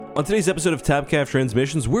On today's episode of Tapcaf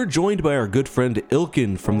Transmissions, we're joined by our good friend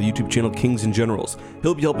Ilkin from the YouTube channel Kings and Generals.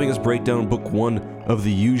 He'll be helping us break down Book 1 of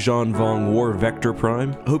the Yuuzhan Vong War Vector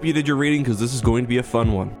Prime. I hope you did your reading because this is going to be a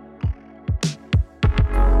fun one.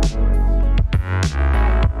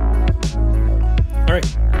 All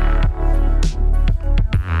right.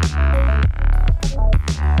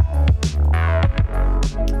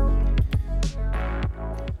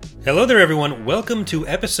 Hello there, everyone. Welcome to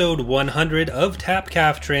episode 100 of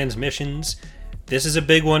Tapcaf Transmissions. This is a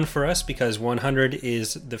big one for us because 100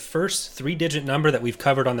 is the first three-digit number that we've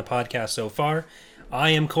covered on the podcast so far.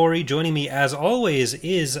 I am Corey. Joining me, as always,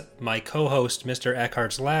 is my co-host, Mr.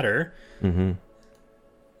 Eckhart's Ladder. Mm-hmm.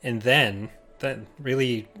 And then,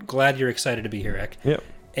 really glad you're excited to be here, Eck. Yep.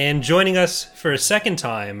 And joining us for a second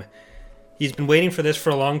time, he's been waiting for this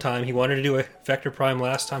for a long time. He wanted to do a Vector Prime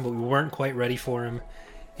last time, but we weren't quite ready for him.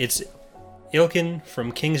 It's Ilkin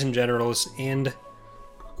from Kings and Generals, and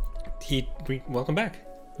welcome back.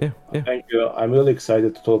 Yeah. Thank you. I'm really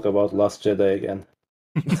excited to talk about Last Jedi again.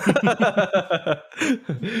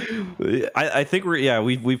 I think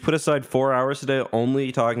we've put aside 4 hours today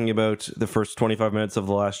only talking about the first 25 minutes of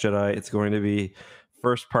The Last Jedi. It's going to be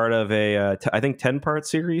first part of a I think 10-part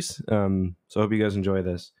series. So I hope you guys enjoy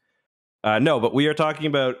this. But we are talking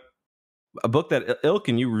about a book that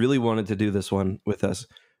Ilkin, you really wanted to do this one with us.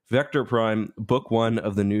 Vector Prime, Book 1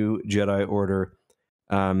 of the New Jedi Order.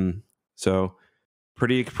 So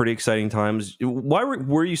pretty exciting times. Why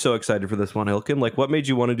were you so excited for this one, Ilkin? Like, what made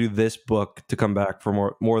you want to do this book to come back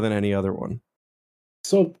for more than any other one?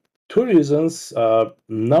 So, two reasons.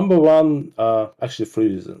 Number one, actually 3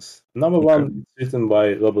 reasons. Number one, it's written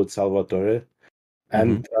by Robert Salvatore,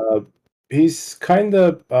 and he's kind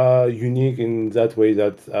of unique in that way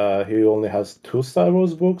that he only has 2 Star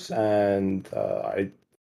Wars books, and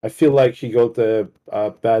I feel like he got a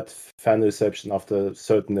bad fan reception after a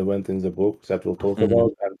certain event in the book that we'll talk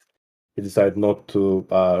about, and he decided not to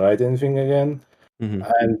write anything again.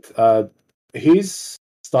 And his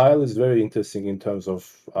style is very interesting in terms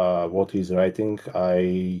of what he's writing.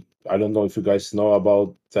 I don't know if you guys know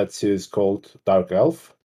about that series called Dark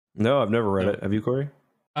Elf. No, I've never read it. Have you, Corey?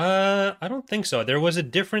 I don't think so. There was a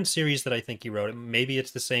different series that I think he wrote. Maybe it's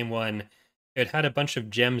the same one. It had a bunch of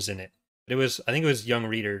gems in it. I think it was young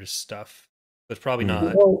readers stuff, but probably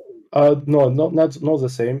not. No, not the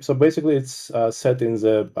same. So basically, it's set in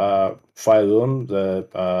the Fire Room,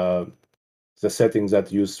 the settings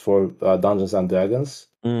that used for Dungeons and Dragons,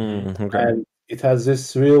 and it has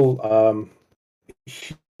this real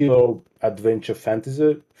hero adventure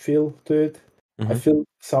fantasy feel to it. I feel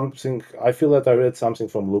that I read something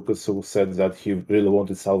from Lucas who said that he really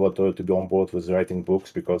wanted Salvatore to be on board with writing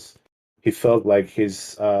books because he felt like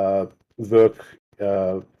his work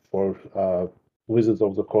for Wizards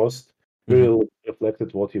of the Coast really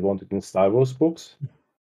reflected what he wanted in Star Wars books,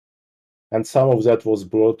 and some of that was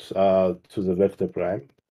brought to the Vector Prime.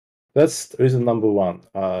 That's reason number one.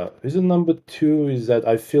 Reason number two is that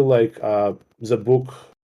I feel like the book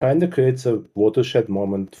kind of creates a watershed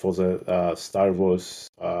moment for the Star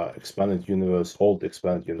Wars expanded universe, old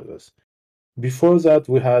expanded universe. Before that,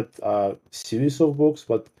 we had a series of books,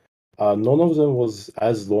 but none of them was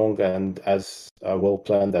as long and as well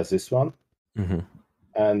planned as this one.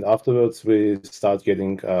 And afterwards, we start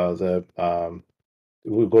getting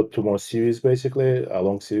we got 2 more series, basically a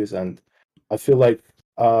long series, and I feel like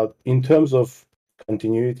in terms of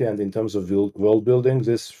continuity and in terms of world building,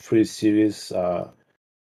 these 3 series are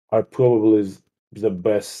probably the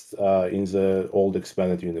best in the old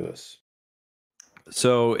expanded universe.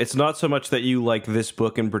 So it's not so much that you like this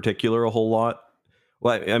book in particular a whole lot.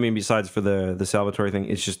 Well, I mean, besides for the Salvatore thing,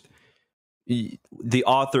 it's just the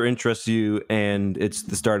author interests you, and it's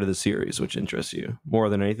the start of the series which interests you more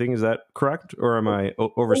than anything. Is that correct, or am I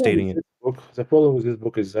overstating it? The problem with this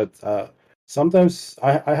book is that sometimes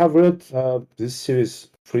I have read this series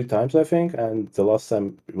 3 times, I think, and the last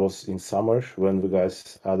time it was in summer when we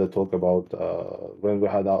guys had a talk about when we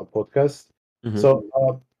had our podcast. So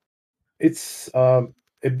it's a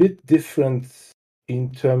bit different in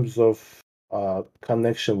terms of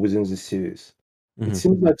connection within the series. It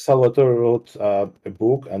seems like Salvatore wrote a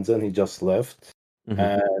book and then he just left,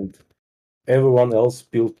 and everyone else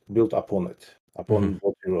built upon it,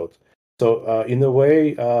 what he wrote. So in a way,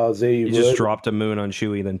 he just dropped a moon on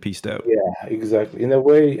Chewie, then peaced out. Yeah, exactly. In a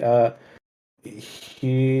way,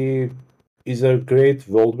 he is a great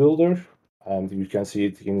world builder, and you can see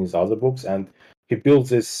it in his other books. And he built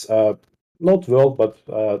this not world, but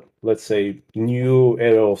let's say new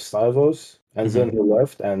era of Star Wars. And then he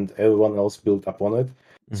left, and everyone else built upon it.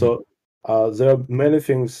 So there are many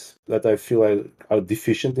things that I feel like are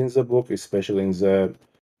deficient in the book, especially in the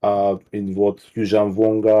in what Yuuzhan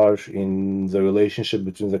Vong are, in the relationship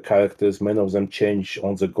between the characters. Many of them change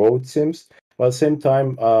on the go, it seems. But at the same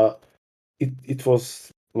time, it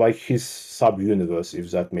was like his sub-universe,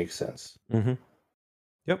 if that makes sense. Mm-hmm.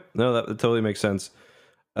 Yep. No, that totally makes sense.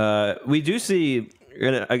 We do see,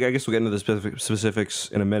 and I guess we'll get into the specifics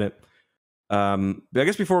in a minute. I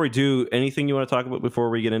guess before we do, anything you want to talk about before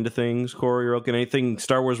we get into things, Corey or Elkin? Anything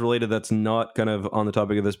Star Wars related that's not kind of on the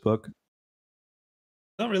topic of this book?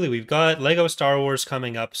 Not really. We've got Lego Star Wars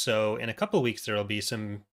coming up, so in a couple of weeks there'll be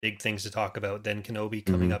some big things to talk about. Then Kenobi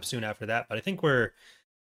coming up soon after that. But I think we're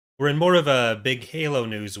in more of a big Halo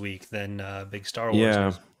news week than big Star Wars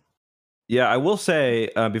news. Yeah, I will say,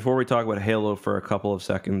 before we talk about Halo for a couple of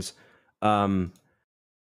seconds,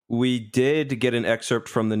 we did get an excerpt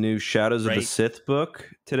from the new Shadows of the Sith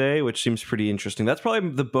book today, which seems pretty interesting. That's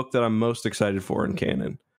probably the book that I'm most excited for in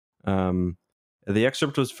canon. The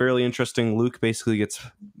excerpt was fairly interesting. Luke basically gets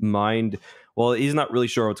mind... Well, he's not really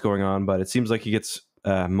sure what's going on, but it seems like he gets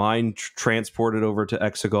mind transported over to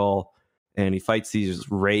Exegol, and he fights these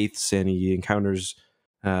wraiths, and he encounters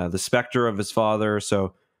the specter of his father.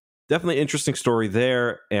 So definitely interesting story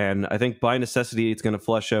there, and I think by necessity it's going to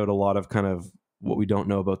flesh out a lot of kind of what we don't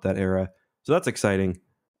know about that era. So that's exciting.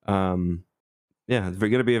 Yeah, it's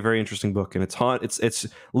going to be a very interesting book, and it's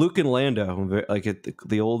Luke and Lando, like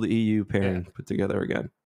the old EU pairing put together again.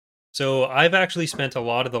 So I've actually spent a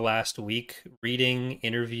lot of the last week reading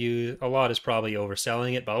interviews. A lot is probably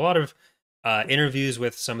overselling it, but a lot of interviews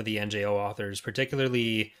with some of the NJO authors,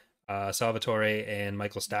 particularly Salvatore and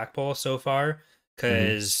Michael Stackpole so far,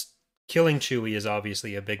 because killing Chewie is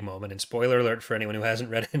obviously a big moment. And spoiler alert for anyone who hasn't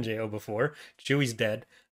read NJO before, Chewie's dead.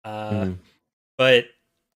 But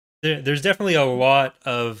there's definitely a lot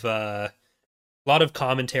of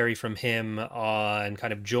commentary from him on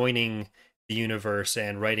kind of joining the universe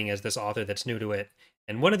and writing as this author that's new to it.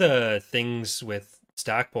 And one of the things with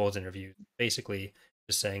Stackpole's interview, basically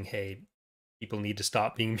just saying, hey, people need to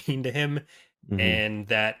stop being mean to him, and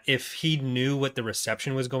that if he knew what the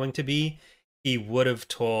reception was going to be, he would have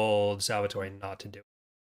told Salvatore not to do it.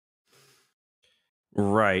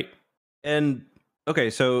 Right. And okay,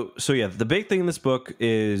 so yeah, the big thing in this book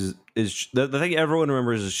is the thing everyone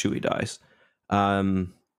remembers is Chewie dies.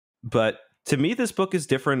 But to me, this book is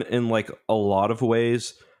different in like a lot of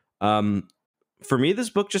ways. For me, this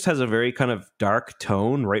book just has a very kind of dark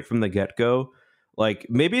tone right from the get-go. Like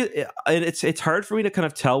maybe it's hard for me to kind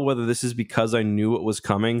of tell whether this is because I knew it was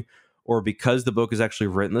coming or because the book is actually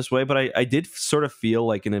written this way. But I did sort of feel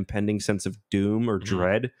like an impending sense of doom or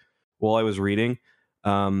dread while I was reading.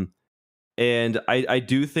 And I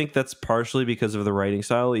do think that's partially because of the writing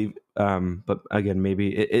style. But again, maybe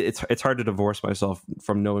it's hard to divorce myself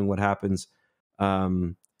from knowing what happens.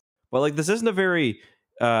 But like this isn't a very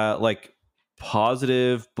like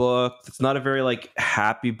positive book. It's not a very like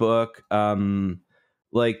happy book.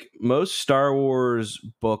 Like most Star Wars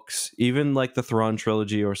books, even like the Thrawn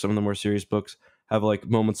trilogy or some of the more serious books, have like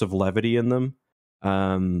moments of levity in them.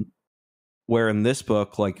 Where in this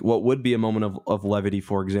book, like what would be a moment of levity,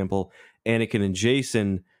 for example, Anakin and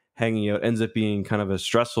Jason hanging out ends up being kind of a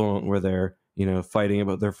stressful moment where they're, you know, fighting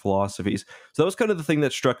about their philosophies. So that was kind of the thing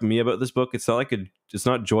that struck me about this book. It's not like it's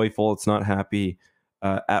not joyful. It's not happy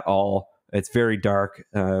at all. It's very dark.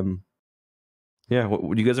 Yeah.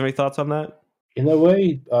 Do you guys have any thoughts on that? In a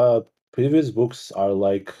way, previous books are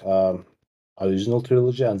like original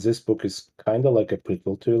trilogy, and this book is kind of like a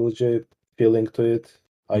prequel trilogy feeling to it,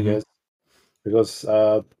 I guess. Because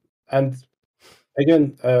and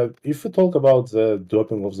again, if we talk about the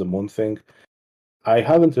dropping of the moon thing, I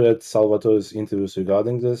haven't read Salvatore's interviews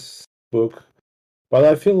regarding this book, but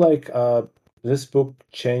I feel like this book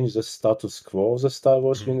changed the status quo of the Star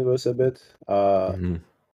Wars universe a bit.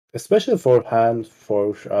 Especially for Han,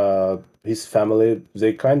 for his family,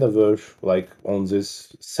 they kind of were like on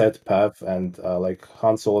this set path, and like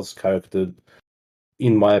Han Solo's character,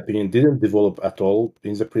 in my opinion, didn't develop at all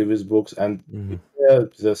in the previous books, and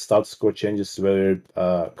the status quo changes very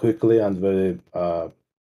quickly and very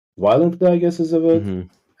violently, I guess is the word.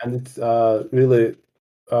 And it's really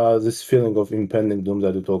this feeling of impending doom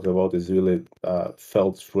that you talk about is really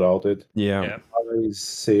felt throughout it. Yeah. Father is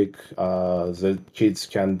sick. The kids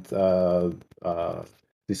can't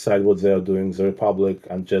decide what they are doing. The Republic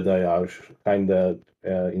and Jedi are kind of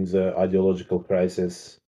in the ideological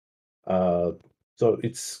crisis. So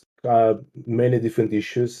it's many different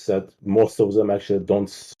issues that most of them actually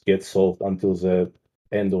don't get solved until the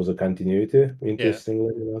end of the continuity,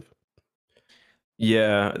 interestingly enough.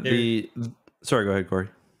 Yeah. Sorry, go ahead, Corey.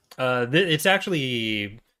 It's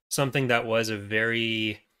actually something that was a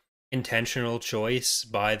very intentional choice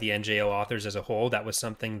by the NJO authors as a whole. That was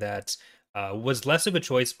something that was less of a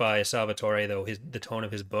choice by Salvatore, though the tone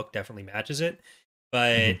of his book definitely matches it.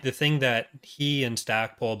 But the thing that he and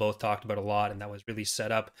Stackpole both talked about a lot, and that was really set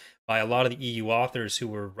up by a lot of the EU authors who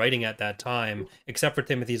were writing at that time, except for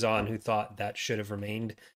Timothy Zahn, who thought that should have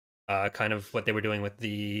remained kind of what they were doing with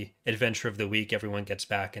the Adventure of the Week. Everyone gets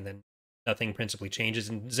back and then nothing principally changes.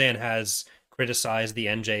 And Zahn has criticized the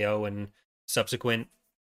NJO and subsequent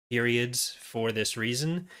periods for this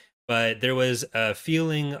reason. But there was a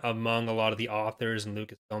feeling among a lot of the authors and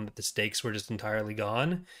Lucasfilm that the stakes were just entirely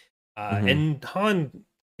gone. And Han,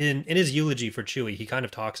 in his eulogy for Chewie, he kind of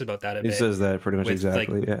talks about that a bit. He says that pretty much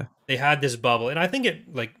exactly, yeah. They had this bubble, and I think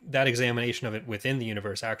it, like, that examination of it within the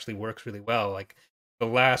universe actually works really well. Like, the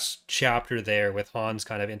last chapter there with Han's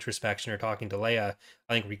kind of introspection or talking to Leia,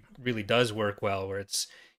 I think really does work well, where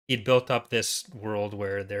he'd built up this world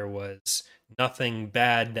where there was nothing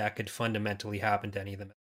bad that could fundamentally happen to any of them.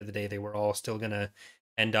 At the end of the day, they were all still going to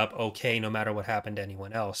end up okay no matter what happened to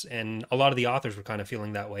anyone else. And a lot of the authors were kind of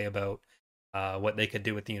feeling that way about what they could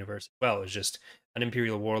do with the universe as well. It was just an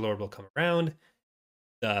Imperial warlord will come around,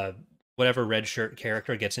 whatever red shirt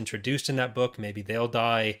character gets introduced in that book, maybe they'll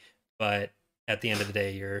die, but at the end of the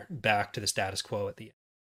day, you're back to the status quo at the end.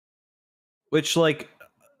 Which, like,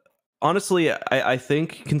 honestly, I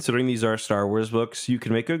think considering these are Star Wars books, you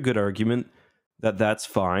can make a good argument that that's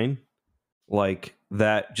fine. Like,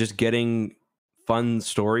 that just getting fun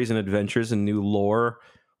stories and adventures and new lore,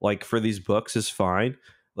 like, for these books is fine.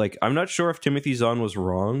 Like, I'm not sure if Timothy Zahn was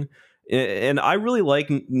wrong. And I really like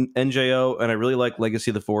NJO and I really like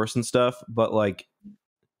Legacy of the Force and stuff, but, like,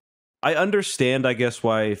 I understand, I guess,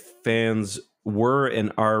 why fans were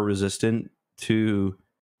and are resistant to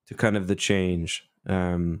kind of the change.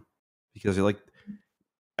 Because, like,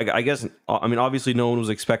 I guess, I mean, obviously no one was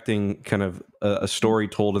expecting kind of a story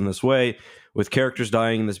told in this way with characters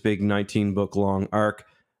dying in this big 19-book long arc.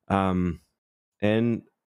 And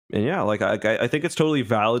yeah, like, I think it's totally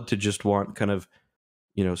valid to just want kind of,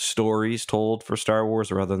 you know, stories told for Star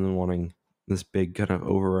Wars rather than wanting this big kind of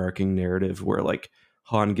overarching narrative where, like,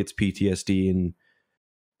 Han gets PTSD and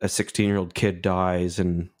a 16-year-old kid dies,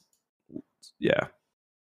 and yeah.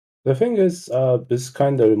 The thing is, this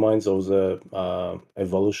kind of reminds of the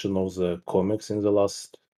evolution of the comics in the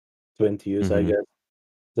last 20 years, I guess.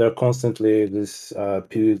 There are constantly these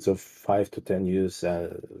periods of 5 to 10 years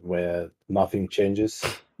where nothing changes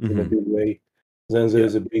in a big way. Then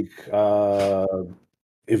there's a big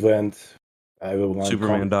event.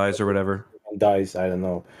 Superman dies or whatever. Dies, I don't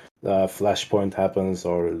know. Flashpoint happens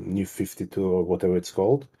or New 52 or whatever it's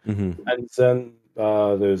called. And then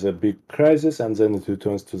there's a big crisis, and then it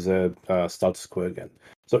returns to the status quo again.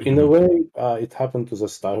 So in a way, it happened to the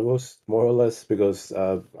Star Wars more or less, because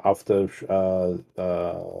after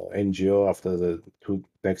NGO, after the two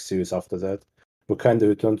next series after that, we kind of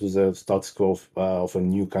return to the status quo of a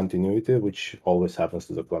new continuity, which always happens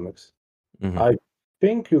to the comics. I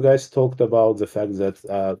think you guys talked about the fact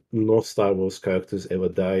that no Star Wars characters ever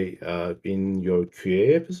die in your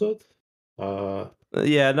QA episode.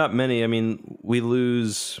 Yeah, not many. I mean, we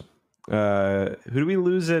lose. Who do we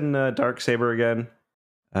lose in Darksaber again?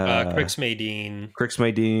 Crix Maydeen. Crix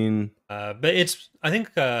Maydeen. But it's, I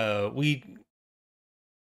think we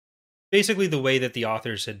basically, the way that the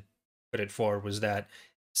authors had put it forward was that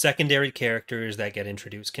secondary characters that get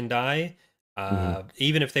introduced can die,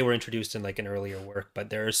 even if they were introduced in, like, an earlier work. But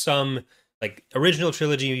there are some, like, original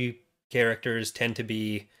trilogy characters tend to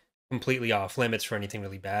be completely off limits for anything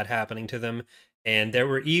really bad happening to them. And there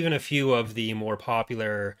were even a few of the more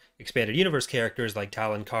popular expanded universe characters like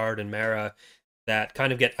Talon Card and Mara that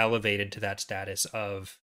kind of get elevated to that status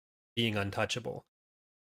of being untouchable.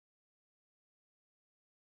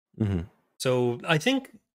 So I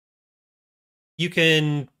think you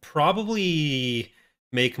can probably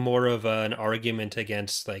make more of an argument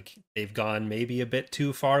against, like, they've gone maybe a bit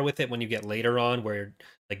too far with it when you get later on where,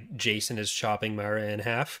 like, Jason is chopping Mara in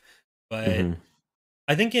half. But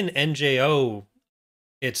I think in NJO,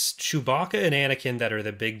 it's Chewbacca and Anakin that are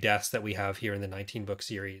the big deaths that we have here in the 19-book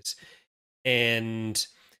series. And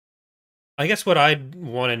I guess what I'd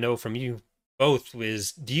want to know from you both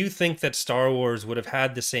is, do you think that Star Wars would have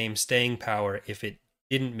had the same staying power if it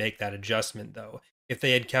didn't make that adjustment, though? If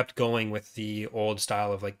they had kept going with the old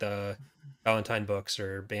style of, like, the Valentine books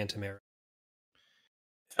or Bantam era?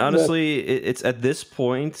 Honestly, it's at this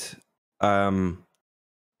point,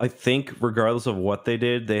 I think regardless of what they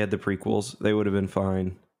did, they had the prequels. They would have been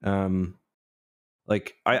fine.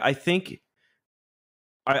 Like, I think,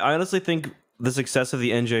 I honestly think the success of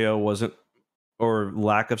the NJO wasn't, or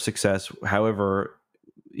lack of success, however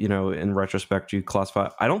in retrospect you classify.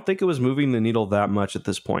 I don't think it was moving the needle that much at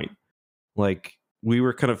this point. Like, we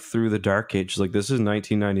were kind of through the dark age. Like, this is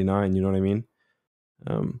 1999, you know what I mean?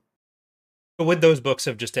 But would those books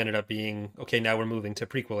have just ended up being, okay, now we're moving to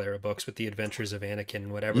prequel era books with the adventures of Anakin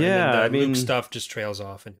and whatever, Yeah, and then the Luke stuff just trails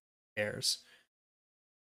off and who cares?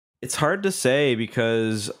 It's hard to say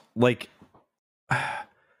because, like,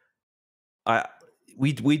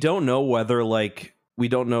 we don't know whether, like, we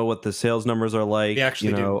don't know what the sales numbers are like. We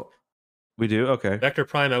actually do. We do? Okay. Vector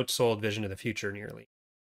Prime outsold Vision of the Future nearly.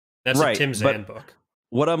 That's right, a Tim Zahn book.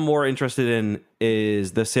 What I'm more interested in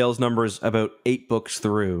is the sales numbers about 8 books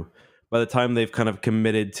through, by the time they've kind of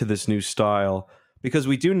committed to this new style. Because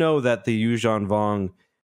we do know that the Yuuzhan Vong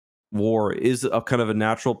War is a kind of a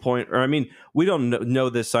natural point. Or, I mean, we don't know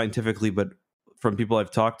this scientifically, but from people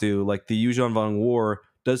I've talked to, like, the Yuuzhan Vong War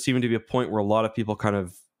does seem to be a point where a lot of people kind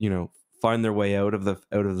of, find their way out of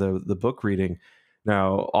the book reading.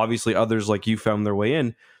 Now, obviously, others like you found their way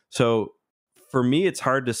in. So for me, it's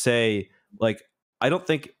hard to say. Like, I don't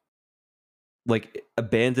think, like,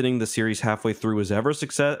 abandoning the series halfway through was ever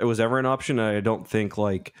an option. And I don't think,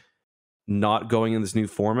 like, not going in this new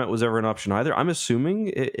format was ever an option either. I'm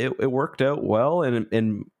assuming it worked out well,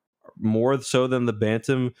 and more so than the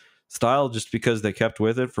Bantam style, just because they kept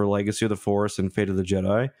with it for Legacy of the Force and Fate of the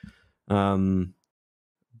Jedi.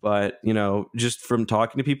 But, just from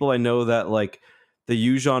talking to people, I know that, like, the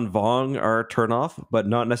Yuuzhan Vong are a turnoff, but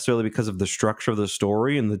not necessarily because of the structure of the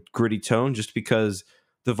story and the gritty tone, just because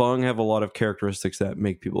the Vong have a lot of characteristics that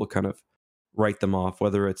make people kind of write them off,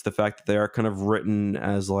 whether it's the fact that they are kind of written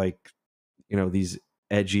as, like, these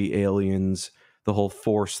edgy aliens, the whole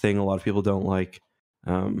Force thing a lot of people don't like.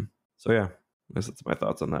 So yeah, I guess that's my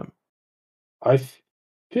thoughts on that. I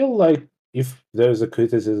feel like if there's a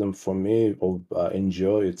criticism for me of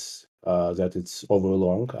Enjoy, it's that it's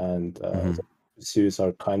overlong, and the series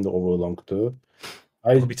are kind of overlong too.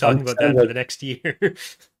 We'll be talking about that for the next year.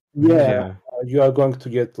 Yeah, you are going to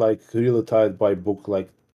get, like, really tired by book like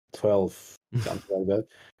 12, something like that,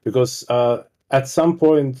 because at some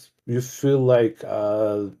point you feel like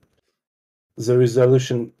the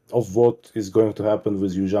resolution of what is going to happen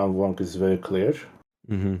with Yuuzhan Vong is very clear.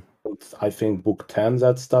 I think book 10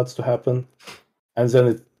 that starts to happen, and then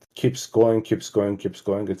it keeps going.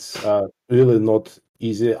 It's really not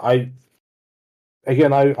easy. I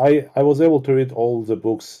was able to read all the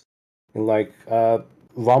books in, like, 1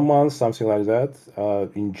 month, something like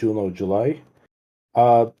that, in June or July.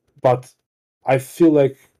 But I feel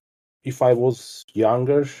like if I was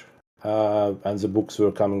younger and the books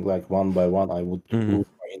were coming, like, one by one, I would lose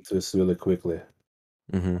my interest really quickly.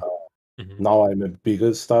 Now I'm a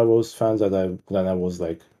bigger Star Wars fan than I was,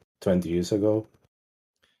 like, 20 years ago.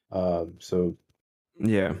 So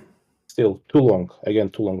yeah, still too long.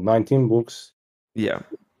 Again, too long. 19 books. Yeah,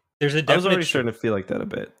 there's a definite. I was already starting to feel like that a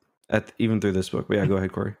bit even through this book. But yeah, go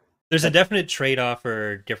ahead, Corey. There's a definite trade-off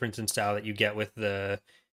or difference in style that you get with the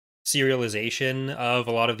serialization of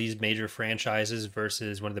a lot of these major franchises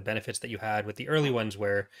versus one of the benefits that you had with the early ones,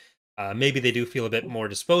 where maybe they do feel a bit more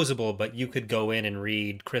disposable, but you could go in and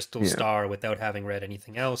read Crystal Star without having read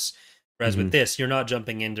anything else. Whereas with this, you're not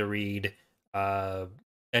jumping in to read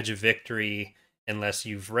Edge of Victory unless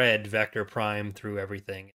you've read Vector Prime through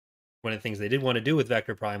everything. One of the things they did want to do with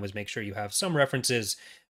Vector Prime was make sure you have some references,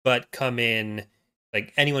 but come in,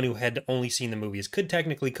 like, anyone who had only seen the movies could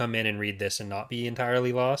technically come in and read this and not be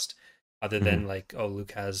entirely lost, other than, like, oh,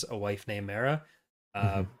 Luke has a wife named Mara.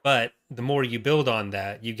 But the more you build on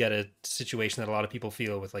that, you get a situation that a lot of people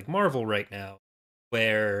feel with, like, Marvel right now,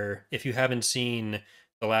 where if you haven't seen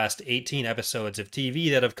the last 18 episodes of TV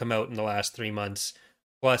that have come out in the last 3 months,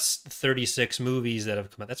 plus 36 movies that have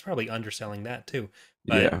come out, that's probably underselling that too.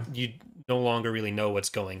 But you no longer really know what's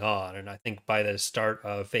going on. And I think by the start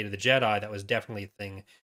of Fate of the Jedi, that was definitely a thing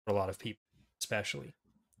for a lot of people, especially.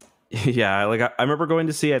 Yeah, like, I remember going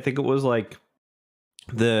to see, I think it was, like,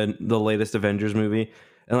 the latest Avengers movie,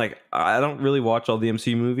 and, like, I don't really watch all the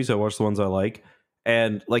MCU movies. I watch the ones I like,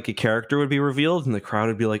 and, like, a character would be revealed and the crowd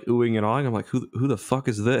would be, like, oohing and awing. I'm like, who the fuck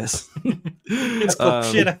is this? It's cool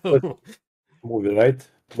shit out. Movie, right?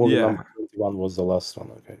 Movie number 21 was the last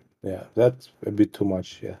one. Okay, yeah, that's a bit too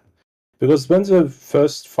much. Yeah, because when the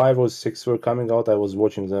first 5 or 6 were coming out, I was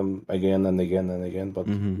watching them again and again and again. But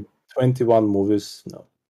 21 movies, no.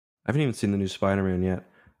 I haven't even seen the new Spider-Man yet.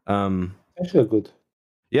 Actually good.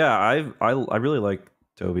 Yeah, I really like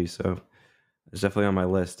Toby, so it's definitely on my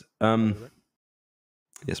list. Yeah,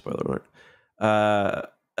 spoiler alert.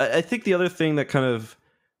 I think the other thing that kind of,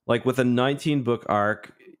 like, with a 19 book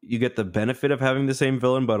arc, you get the benefit of having the same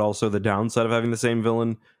villain, but also the downside of having the same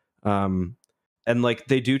villain. And, like,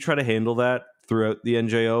 they do try to handle that throughout the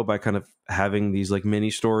NJO by kind of having these like mini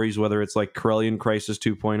stories, whether it's like Corellian Crisis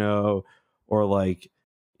 2.0 or like,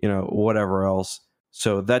 you know, whatever else.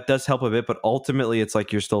 So that does help a bit, but ultimately it's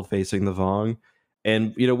like you're still facing the Vong.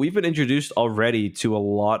 And, you know, we've been introduced already to a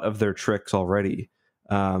lot of their tricks already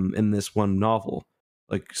in this one novel.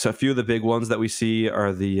 Like, so a few of the big ones that we see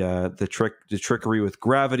are the trickery with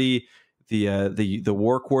gravity, the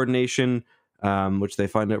war coordination, which they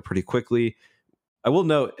find out pretty quickly. I will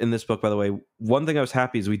note in this book, by the way, one thing I was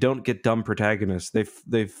happy is we don't get dumb protagonists.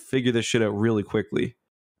 They figure this shit out really quickly.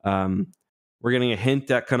 We're getting a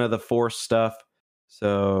hint at kind of the Force stuff.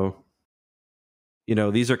 So, you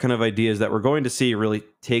know, these are kind of ideas that we're going to see really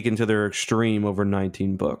taken to their extreme over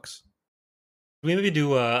 19 books. Can we maybe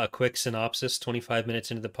do a quick synopsis, 25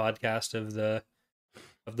 minutes into the podcast of the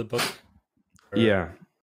book? Yeah.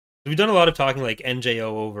 We've done a lot of talking like NJO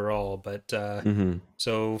overall, but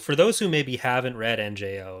so for those who maybe haven't read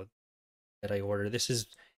NJO, Jedi Order, this is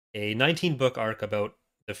a 19-book arc about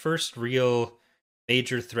the first real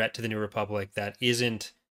major threat to the New Republic that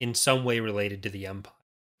isn't in some way related to the Empire.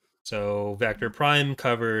 So Vector Prime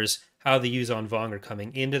covers how the Yuuzhan Vong are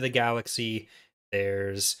coming into the galaxy.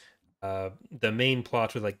 There's the main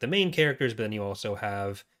plots with like the main characters, but then you also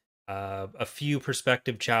have a few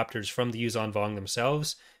perspective chapters from the Yuuzhan Vong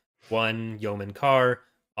themselves. One, Yeoman Carr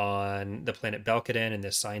on the planet Belkaden in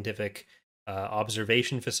this scientific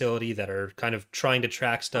observation facility that are kind of trying to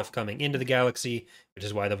track stuff coming into the galaxy, which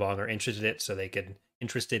is why the Vong are interested in it, so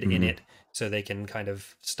they can kind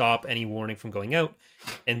of stop any warning from going out.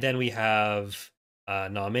 And then we have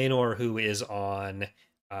Naw Manor, who is on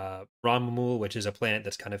Romamul, which is a planet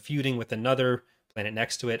that's kind of feuding with another planet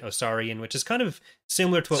next to it, Osarian, which is kind of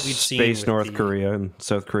similar to what we've seen Space North Korea and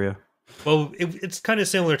South Korea. Well, it's kind of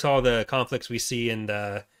similar to all the conflicts we see in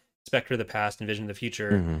the Spectre of the Past and Vision of the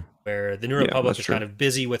Future, where the New Republic is kind of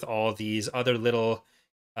busy with all these other little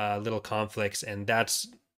conflicts, and that's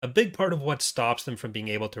a big part of what stops them from being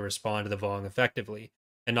able to respond to the Vong effectively.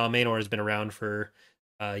 And Naw Manor has been around for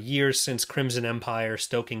years since Crimson Empire,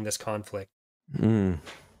 stoking this conflict. I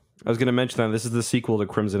was going to mention that this is the sequel to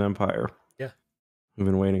Crimson Empire. Yeah. We've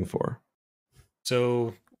been waiting for.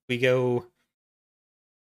 So we go...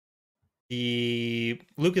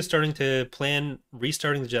 Luke is starting to plan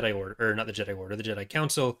restarting the Jedi Order, or not the Jedi Order, the Jedi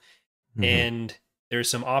Council, and there's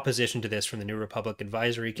some opposition to this from the New Republic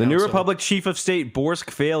Advisory Council. The New Republic Chief of State,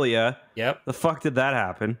 Borsk Phalia. Yep. The fuck did that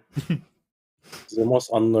happen? The most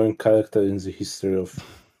unknown character in the history of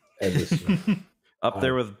everything. Up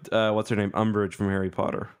there with, what's her name? Umbridge from Harry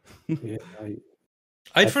Potter. Yeah,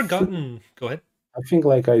 I'd forgotten. Go ahead. I think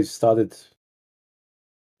like I started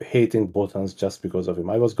hating Botans just because of him.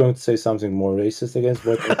 I was going to say something more racist against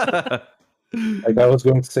Botans. Like I was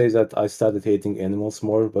going to say that I started hating animals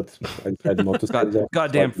more, but I tried not to say that.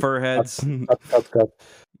 Goddamn fur heads. Cut.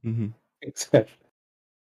 Exactly.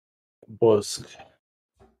 Borsk.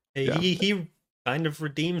 He kind of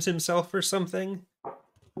redeems himself or something.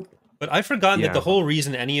 But I've forgotten that the whole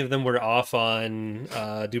reason any of them were off on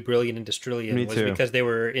Dubrillion and Destrillion was because they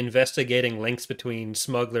were investigating links between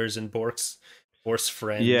smugglers and Borsk's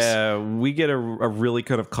friends. Yeah, we get a really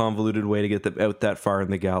kind of convoluted way to get them out that far in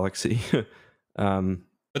the galaxy.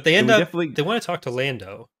 But they end up, they want to talk to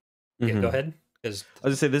Lando. Yeah, go ahead. I was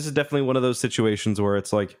going to say, this is definitely one of those situations where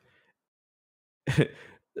it's like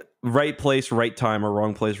right place, right time, or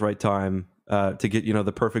wrong place, right time to get, you know,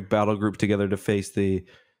 the perfect battle group together to face the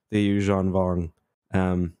Yuuzhan Vong.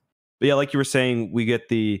 But yeah, like you were saying, we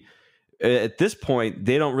get at this point,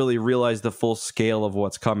 they don't really realize the full scale of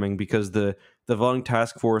what's coming because the Vong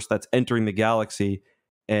task force that's entering the galaxy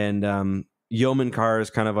and Yeoman Carr is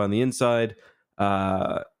kind of on the inside.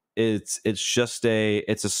 It's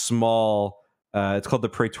a small, it's called the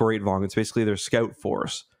Praetorian Vong. It's basically their scout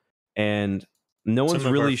force. And no one's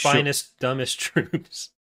really sure. Finest, dumbest troops.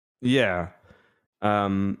 Yeah.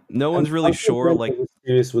 No one's really sure. Like,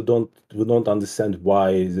 we don't understand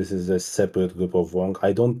why this is a separate group of Vong.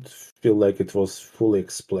 I don't feel like it was fully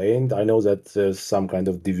explained. I know that there's some kind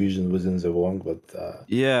of division within the Vong, but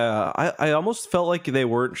yeah, I almost felt like they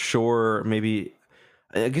weren't sure. Maybe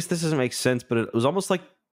I guess this doesn't make sense, but it was almost like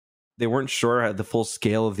they weren't sure at the full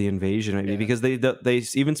scale of the invasion. Maybe because they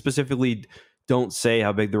even specifically don't say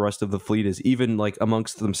how big the rest of the fleet is, even like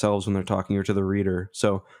amongst themselves when they're talking or to the reader.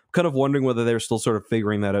 So I'm kind of wondering whether they're still sort of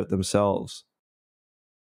figuring that out themselves.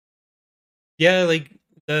 Yeah, like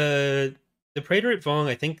the Praetorate Vong,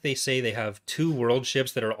 I think they say they have 2 world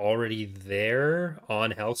ships that are already there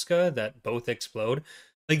on Helska that both explode.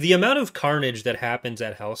 Like the amount of carnage that happens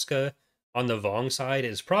at Helska on the Vong side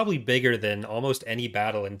is probably bigger than almost any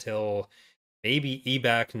battle until maybe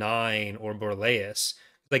Ebac 9 or Borleus.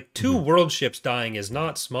 Like 2 world ships dying is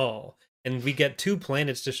not small, and we get 2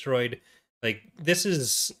 planets destroyed. Like this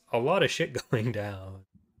is a lot of shit going down.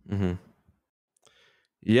 Mm-hmm.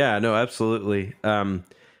 Yeah, no, absolutely.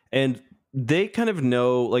 And they kind of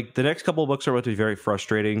know, like, the next couple of books are about to be very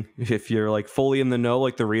frustrating if you're like fully in the know,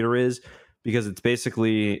 like the reader is, because it's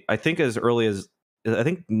basically, I think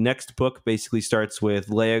next book basically starts with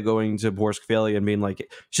Leia going to Borsk-Valia and being like,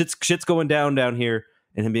 shit's going down here,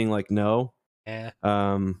 and him being like, no. Yeah.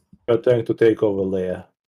 You're trying to take over Leia.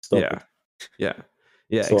 Stop it.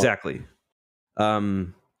 Yeah, so, exactly.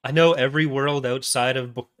 I know every world outside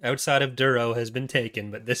of Duro has been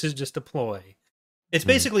taken, but this is just a ploy. It's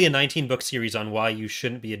basically a 19-book series on why you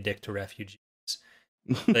shouldn't be a dick to refugees.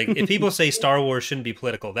 Like, if people say Star Wars shouldn't be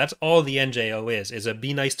political, that's all the NJO is a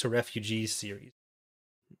be nice to refugees series.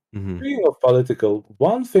 Speaking of political,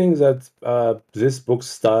 one thing that this book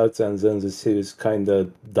starts and then the series kind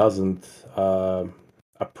of doesn't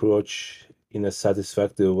approach in a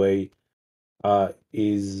satisfactory way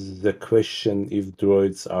is the question if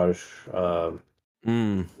droids are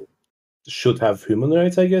should have human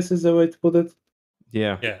rights, I guess is the way to put it.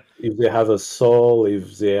 Yeah. If they have a soul,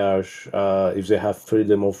 if they have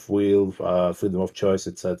freedom of will, freedom of choice,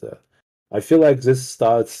 etc. I feel like this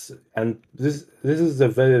starts, and this is the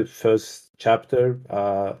very first chapter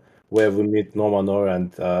where we meet Nomanor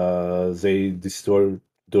and they destroy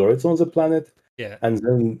droids on the planet. Yeah. And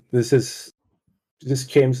then this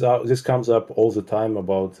comes up all the time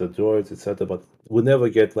about the droids, etc. But we never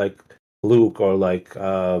get like Luke or like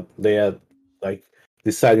Leia like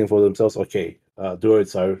deciding for themselves. Okay,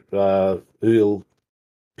 droids are real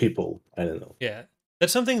people. I don't know. Yeah,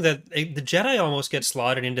 that's something that the Jedi almost get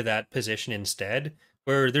slotted into that position instead.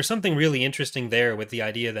 Where there's something really interesting there with the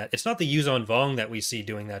idea that it's not the Yuuzhan Vong that we see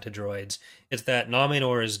doing that to droids. It's that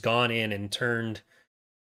Nominor has gone in and turned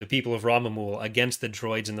the people of Ramamul against the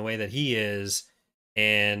droids in the way that he is,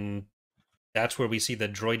 and that's where we see the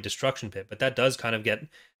droid destruction pit. But that does kind of get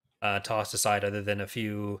tossed aside, other than a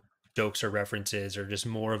few jokes or references, or just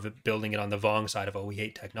more of it building it on the Vong side of, oh, we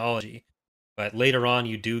hate technology. But later on,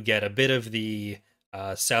 you do get a bit of the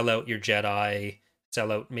sell out your Jedi,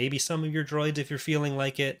 sell out maybe some of your droids if you're feeling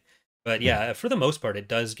like it. But yeah, for the most part, it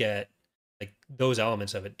does get, like, those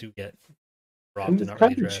elements of it do get dropped and not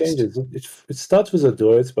really addressed. Changes. It starts with the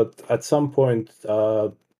droids, but at some point,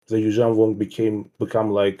 the Yuuzhan Vong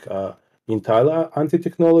become like entirely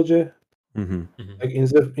anti-technology. Like in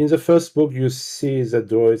the first book, you see the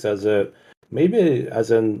droids as a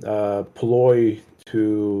ploy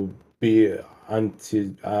to be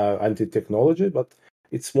anti-technology, but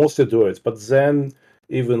it's mostly droids. But then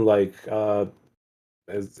even like a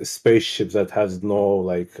spaceship that has no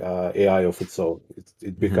like AI of its own,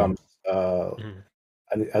 it becomes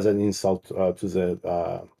as an insult to the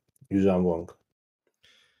Yuuzhan Vong.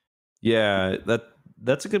 Yeah,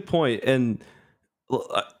 that's a good point, and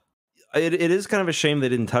it is kind of a shame they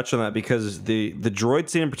didn't touch on that, because the droid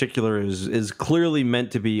scene in particular is clearly meant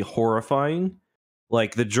to be horrifying.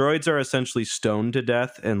 Like, the droids are essentially stoned to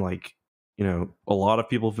death, and like, you know, a lot of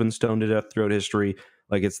people have been stoned to death throughout history.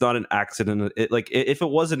 Like, it's not an accident. Like, if it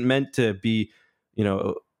wasn't meant to be, you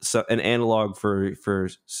know, an analog for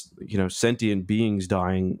you know, sentient beings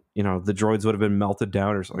dying, you know, the droids would have been melted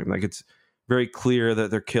down or something. Like, it's very clear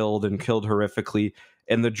that they're killed horrifically,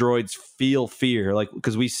 and the droids feel fear, like,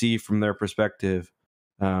 because we see from their perspective,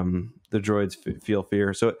 the droids feel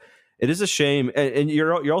fear. So it is a shame, and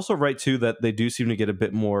you're also right too that they do seem to get a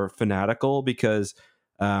bit more fanatical, because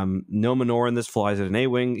Nominor in this flies at an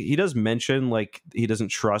A-wing. He does mention like he doesn't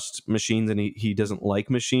trust machines and he doesn't like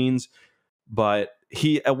machines, but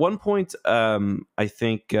he at one point I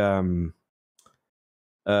think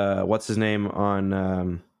what's his name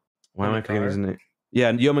on why am I forgetting his name? Yeah,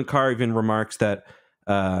 and Yeoman Carr even remarks that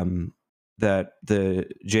that the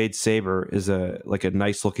Jade Saber is a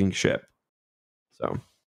nice looking ship. So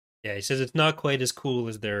yeah, he says it's not quite as cool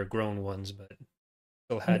as their grown ones, but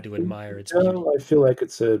still had to admire its beauty. I feel like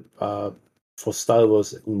it's a for Star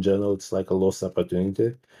Wars in general, it's like a lost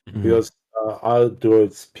opportunity, because our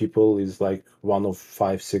droids people is like one of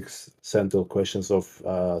 5-6 central questions of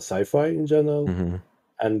sci-fi in general,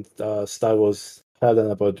 and Star Wars had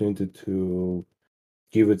an opportunity to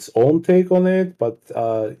give its own take on it, but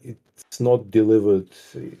it's not delivered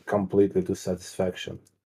completely to satisfaction.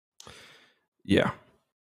 Yeah.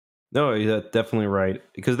 No, you're definitely right.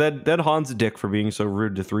 Because that Han's a dick for being so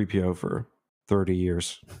rude to 3PO for 30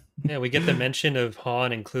 years. Yeah, we get the mention of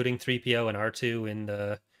Han including 3PO and R2 in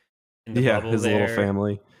the bubble his there, little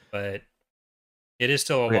family. But it is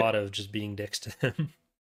still a lot of just being dicks to them.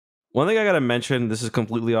 One thing I gotta mention, this is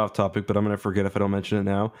completely off topic, but I'm gonna forget if I don't mention it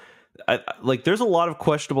now. like there's a lot of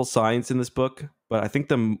questionable science in this book, but I think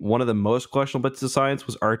one of the most questionable bits of science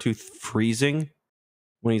was R2 freezing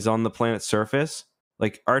when he's on the planet's surface.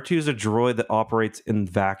 Like R2 is a droid that operates in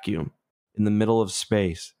vacuum in the middle of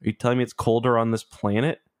space. Are you telling me it's colder on this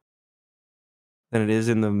planet than it is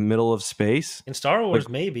in the middle of space? In Star Wars,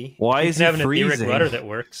 like, maybe. Why is he have an freezing? etheric rudder that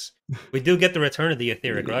works. We do get the return of the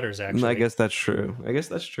etheric rudders, actually. I guess that's true.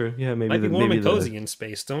 Yeah, maybe might be warm and cozy in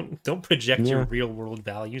space. Don't project your real world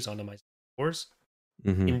values onto my Star Wars.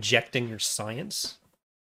 Injecting your science.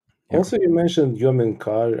 Yeah. Also, you mentioned Yumin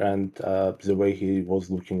Kar and the way he was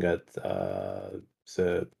looking at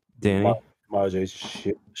the Danny Marj's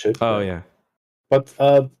ship. Oh yeah. But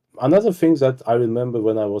another thing that I remember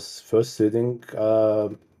when I was first reading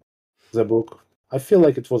the book, I feel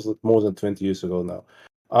like it was more than 20 years ago now.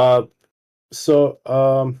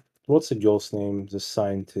 What's the girl's name? The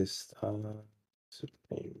scientist.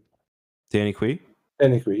 Name? Danny Quee?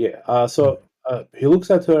 Danny Quee, yeah. He looks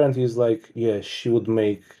at her and he's like, yeah, she would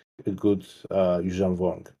make a good Yuuzhan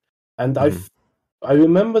Vong. And I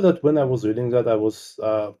remember that when I was reading that, I was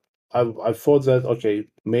I thought that, okay,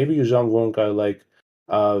 maybe Yuuzhan Vong are like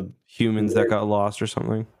humans that got lost or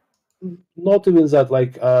something. Not even that,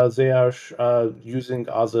 like they are using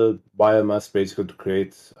other biomass basically to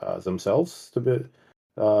create themselves, to be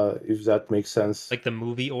if that makes sense. Like the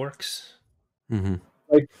movie Orcs.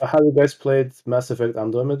 Like, have you guys played Mass Effect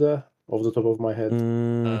Andromeda off the top of my head?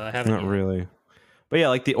 I haven't not really. But yeah,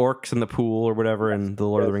 like the orcs in the pool or whatever in the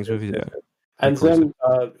Lord of the Rings movies. Yeah. And then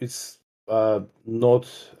it's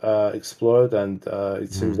not explored, and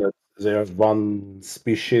it seems that they are one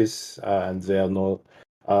species and they are no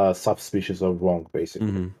subspecies of Vong,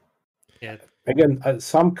 basically. Yeah. Again,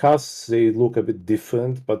 some castes, they look a bit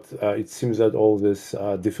different, but it seems that all these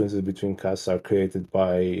differences between castes are created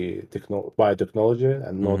by technology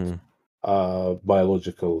and not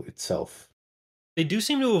biological itself. They do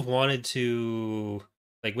seem to have wanted to,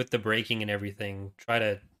 like with the breaking and everything, try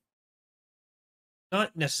to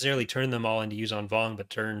not necessarily turn them all into Yuuzhan Vong, but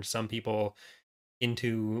turn some people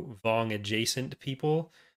into Vong adjacent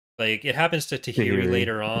people. Like it happens to Tahiri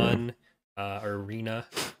later on, or Rena.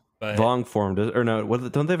 But Vong form, or no?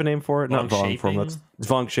 Don't they have a name for it? Vong Not Vong shaping? form. That's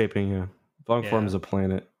Vong shaping. Yeah, Vong form is a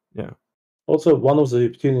planet. Yeah. Also, one of the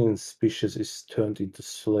reptilian species is turned into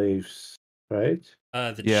slaves, right?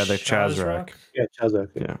 The Chazrak. Yeah, Chazrak.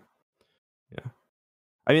 Yeah.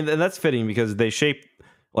 I mean, and that's fitting because they shape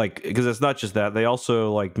because it's not just that, they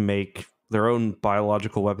also like make their own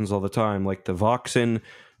biological weapons all the time. Like the Voxen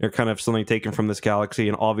are kind of something taken from this galaxy,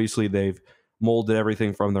 and obviously they've molded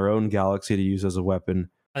everything from their own galaxy to use as a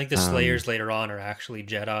weapon. I think the Slayers later on are actually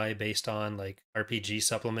Jedi based on like RPG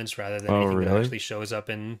supplements rather than anything that actually shows up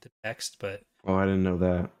in the text. But I didn't know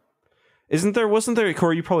that. Wasn't there,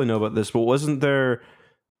 Corey, you probably know about this, but wasn't there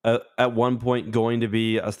at one point going to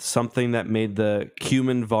be something that made the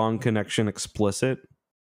human Vong connection explicit?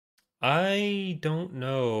 I don't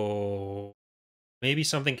know. Maybe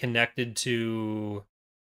something connected to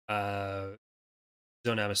Zone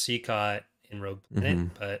Amasikat in Rogue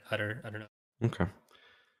Planet, but I don't know. Okay.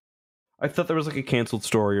 I thought there was like a canceled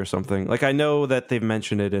story or something. Like I know that they've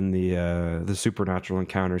mentioned it in the supernatural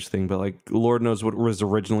encounters thing, but like Lord knows what was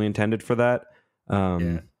originally intended for that.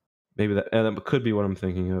 Maybe that could be what I'm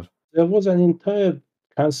thinking of. There was an entire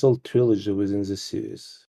canceled trilogy within the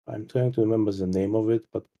series. I'm trying to remember the name of it,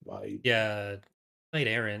 but Knight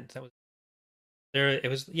Errant. That was there. It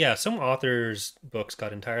was some authors' books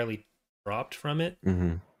got entirely dropped from it.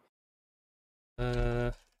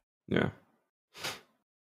 Yeah.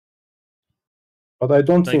 But I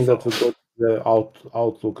don't think that we got the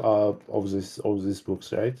outlook of these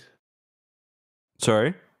books, right?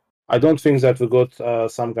 Sorry? I don't think that we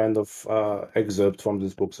got some kind of excerpt from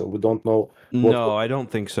this book, so we don't know. No, I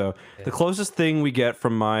don't think so. Yeah. The closest thing we get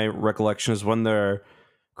from my recollection is when they're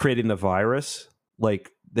creating the virus.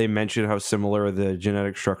 Like they mention how similar the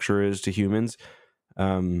genetic structure is to humans.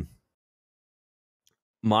 My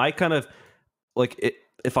kind of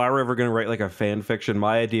if I were ever going to write like a fan fiction,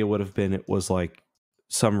 my idea would have been it was like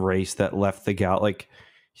some race that left the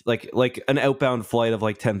like an outbound flight of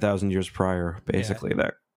like 10,000 years prior, basically.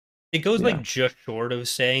 That it goes like just short of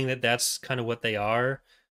saying that that's kind of what they are,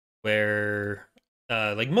 where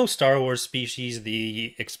like most Star Wars species,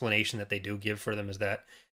 the explanation that they do give for them is that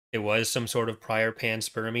it was some sort of prior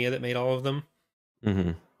panspermia that made all of them.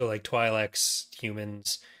 So like Twi'leks,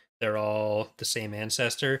 humans, they're all the same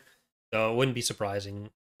ancestor. So it wouldn't be surprising,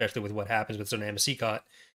 especially with what happens with Zone Amasikat,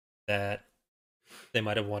 that they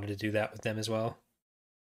might have wanted to do that with them as well.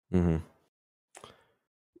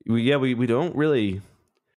 We don't really.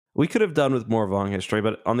 we could have done with more Vong history,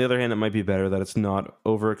 but on the other hand, it might be better that it's not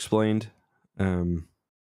over-explained.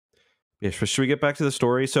 Should we get back to the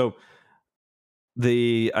story? So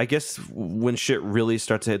I guess when shit really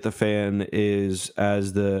starts to hit the fan is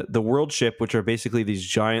as the world ship, which are basically these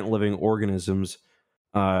giant living organisms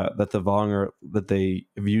that the Vong that they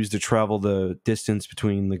have used to travel the distance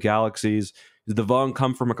between the galaxies. The Vong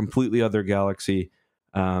come from a completely other galaxy,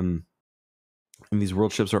 and these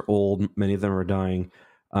world ships are old. Many of them are dying.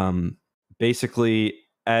 Basically,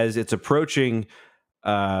 as it's approaching,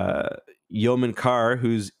 Yeoman Carr,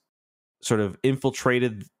 who's sort of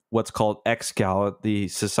infiltrated what's called Exgal, the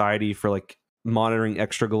society for like monitoring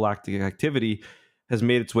extragalactic activity, has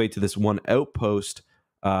made its way to this one outpost,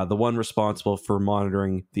 the one responsible for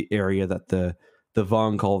monitoring the area that the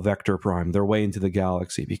Vong call Vector Prime, their way into the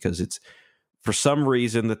galaxy, because it's, for some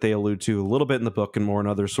reason that they allude to a little bit in the book and more in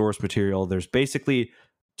other source material, there's basically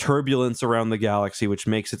turbulence around the galaxy, which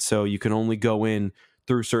makes it so you can only go in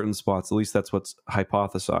through certain spots. At least that's what's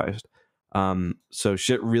hypothesized. So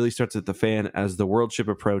shit really starts at the fan as the world ship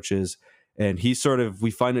approaches, and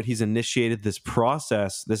we find that he's initiated this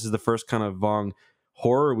process. This is the first kind of Vong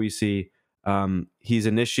horror we see. He's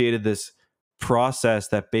initiated this process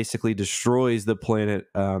that basically destroys the planet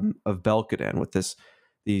of Belkaden with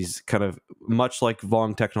these kind of, much like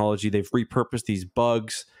Vong technology, they've repurposed these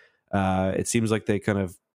bugs. It seems like they kind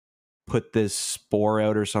of put this spore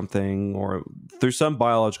out or something, or through some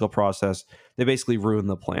biological process, they basically ruin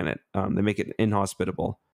the planet. They make it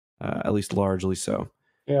inhospitable, at least largely so.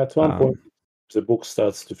 Yeah, at one point, the book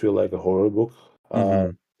starts to feel like a horror book.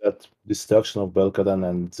 That destruction of Belkaden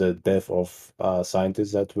and the death of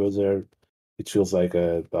scientists that were there, it feels like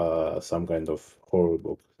some kind of horror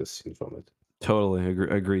book, the scene from it. Totally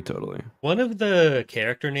agree totally. One of the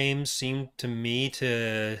character names seemed to me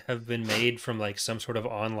to have been made from like some sort of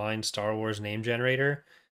online Star Wars name generator.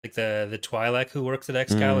 Like the Twi'lek who works at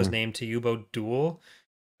Excal is named Teubo Duel,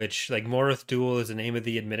 which, like, Morith Duel is the name of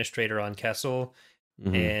the administrator on Kessel.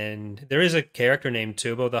 And there is a character named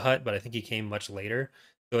Teubo the Hutt, but I think he came much later.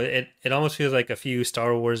 So it almost feels like a few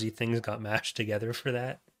Star Wars-y things got mashed together for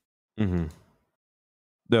that.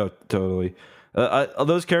 No, totally.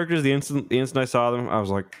 Those characters, the instant I saw them, I was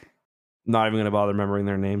like, not even going to bother remembering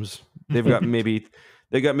their names. They've got maybe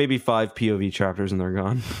 5 POV chapters and they're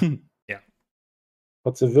gone. Yeah.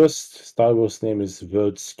 But the worst Star Wars name is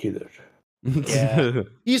Worldskiller. Yeah.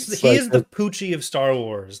 he is the Poochie of Star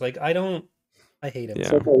Wars. Like, I hate him. Yeah.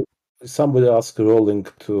 So somebody asked Rowling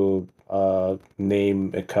to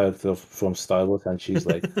name a character from Star Wars, and she's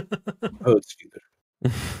like, Worldskiller.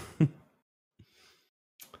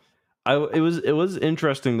 It was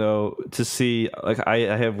interesting though to see, like,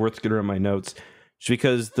 I have Worldskiller in my notes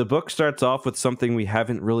because the book starts off with something we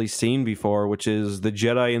haven't really seen before, which is the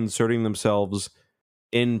Jedi inserting themselves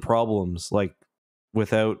in problems, like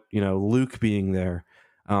without Luke being there,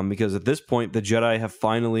 because at this point the Jedi have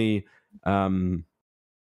finally gotten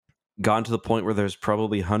to the point where there's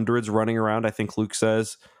probably hundreds running around. I think Luke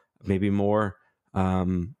says maybe more.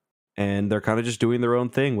 And they're kind of just doing their own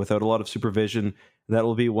thing without a lot of supervision. That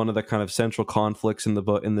will be one of the kind of central conflicts in the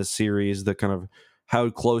book, in this series, the kind of how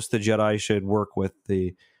close the Jedi should work with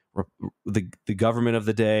the government of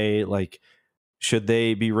the day. Like, should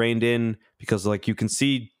they be reined in? Because, like, you can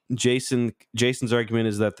see Jason's argument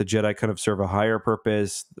is that the Jedi kind of serve a higher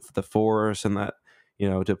purpose, the Force, and that,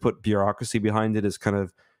 to put bureaucracy behind it is kind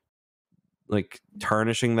of like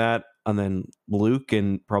tarnishing that. And then Luke,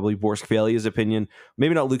 and probably Borsk Felia's opinion,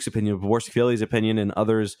 maybe not Luke's opinion, but Borsk Felia's opinion and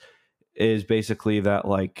others, is basically that,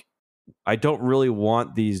 like, I don't really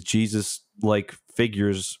want these Jesus-like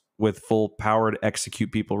figures with full power to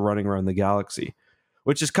execute people running around the galaxy,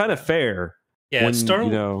 which is kind of fair. Yeah,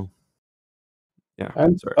 Yeah,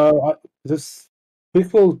 and this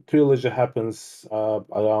prequel trilogy happens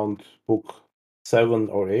around book 7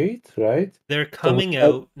 or 8, right? They're coming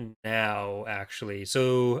out now, actually.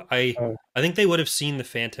 So I think they would have seen the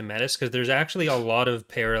Phantom Menace, because there's actually a lot of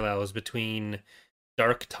parallels between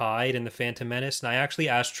Dark Tide and the Phantom Menace. And I actually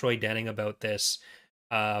asked Troy Denning about this,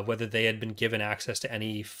 whether they had been given access to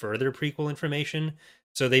any further prequel information.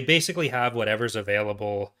 So they basically have whatever's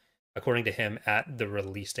available, according to him, at the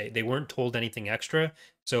release date. They weren't told anything extra.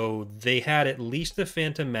 So they had at least the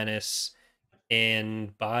Phantom Menace,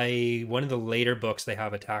 and by one of the later books they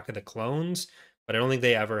have Attack of the Clones, but I don't think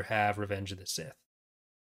they ever have Revenge of the Sith.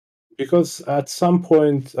 Because at some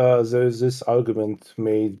point there is this argument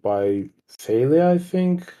made by Felia, I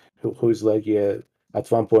think, who is like, yeah, at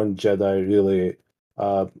one point Jedi really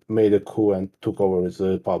made a coup and took over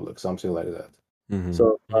the Republic, something like that.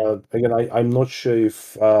 So again, I'm not sure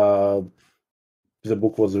if the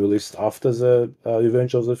book was released after the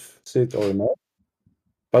Revenge of the Sith or not.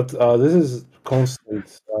 But this is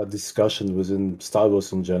constant discussion within Star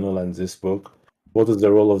Wars in general and this book. What is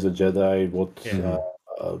the role of the Jedi? What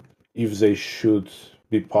if they should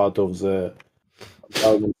be part of the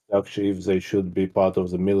government structure? If they should be part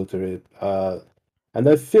of the military? And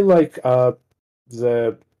I feel like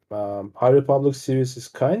the High Republic series is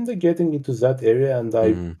kind of getting into that area, and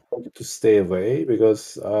I wanted to stay away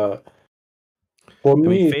because for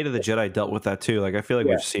me, Fate of the Jedi dealt with that too. Like I feel like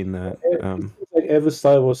we've seen that. Like every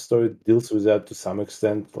Star Wars story deals with that to some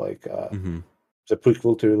extent. Like the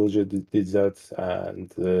prequel trilogy did that, and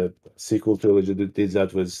the sequel trilogy did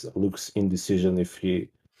that with Luke's indecision if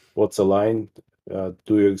what's a line. Do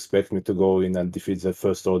you expect me to go in and defeat the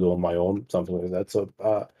First Order on my own? Something like that. So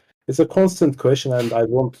it's a constant question, and I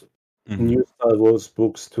want new Star Wars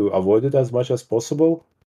books to avoid it as much as possible.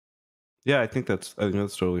 Yeah, I think that's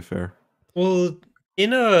totally fair. Well,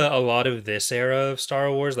 in a lot of this era of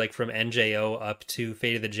Star Wars, like from NJO up to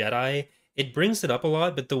Fate of the Jedi, it brings it up a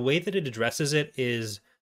lot, but the way that it addresses it is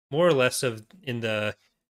more or less in the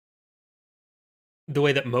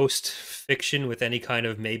way that most fiction with any kind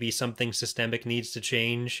of maybe something systemic needs to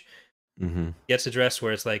change gets addressed,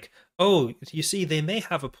 where it's like, oh, you see, they may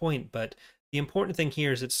have a point, but the important thing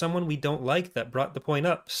here is it's someone we don't like that brought the point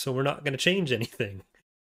up, so we're not going to change anything.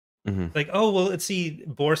 Like, oh, well, let's see,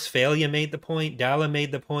 Borsk Failure made the point, Dala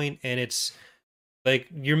made the point, and it's like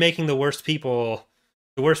you're making the worst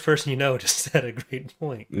person you know just said a great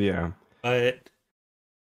point. Yeah. But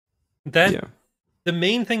the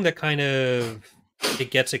main thing that kind of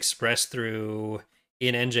it gets expressed through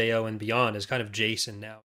in NJO and beyond is kind of Jacen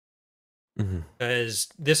now. Because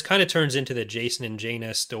this kind of turns into the Jacen and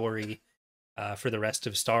Jaina story for the rest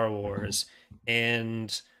of Star Wars.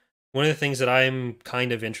 And one of the things that I'm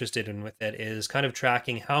kind of interested in with it is kind of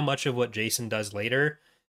tracking how much of what Jacen does later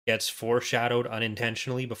gets foreshadowed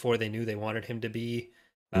unintentionally before they knew they wanted him to be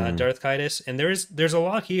Darth Caedus. And there's a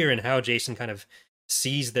lot here in how Jacen kind of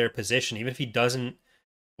sees their position, even if he doesn't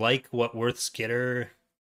like what Worth Skidder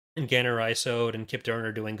and Ganner Rysode and Kip Durn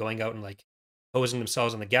are doing, going out and like posing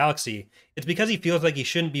themselves in the galaxy. It's because he feels like he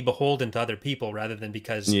shouldn't be beholden to other people rather than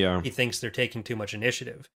because he thinks they're taking too much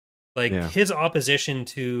initiative. Like his opposition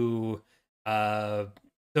to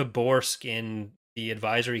Borsk in the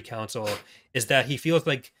advisory council is that he feels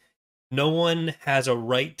like no one has a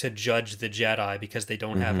right to judge the Jedi because they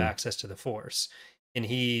don't have access to the Force. And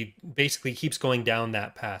he basically keeps going down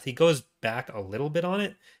that path. He goes back a little bit on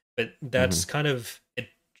it, but that's kind of, it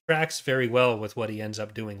tracks very well with what he ends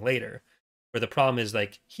up doing later. Where the problem is,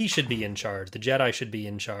 like, he should be in charge. The Jedi should be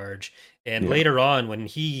in charge. And later on, when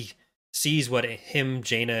he sees what him,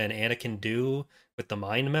 Jaina, and Anakin do with the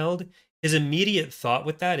mind meld, his immediate thought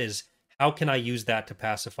with that is, how can I use that to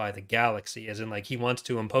pacify the galaxy? As in, like, he wants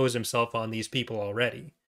to impose himself on these people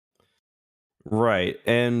already. Right.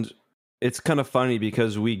 And it's kind of funny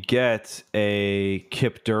because we get a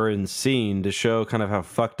Kip Durran scene to show kind of how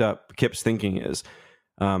fucked up Kip's thinking is.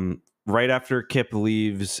 Right after Kip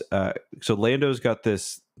leaves, so Lando's got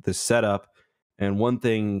this setup, and one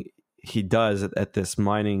thing he does at this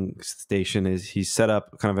mining station is he set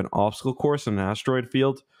up kind of an obstacle course in an asteroid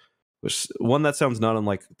field, which one that sounds not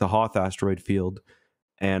unlike the Hoth asteroid field.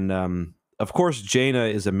 And of course, Jaina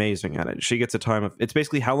is amazing at it. She gets a time of, it's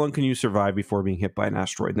basically how long can you survive before being hit by an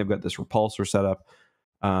asteroid? And they've got this repulsor set up.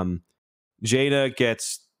 Jaina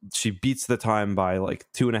she beats the time by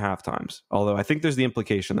like 2.5 times. Although I think there's the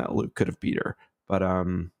implication that Luke could have beat her. But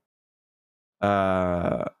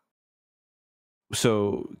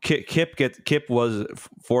so Kip was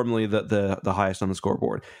formerly the highest on the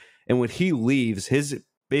scoreboard, and when he leaves, his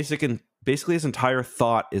basically his entire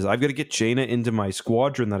thought is, I've got to get Jaina into my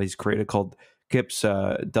squadron that he's created called Kip's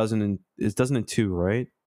dozen and two, right?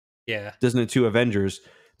 Yeah, dozen and two Avengers,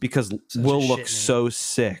 because we'll look so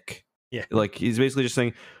sick. Yeah, like he's basically just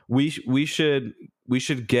saying we should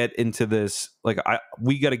get into this. Like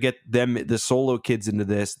we got to get them, the Solo kids, into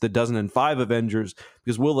this, the dozen and five Avengers,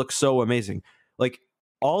 because we'll look so amazing. Like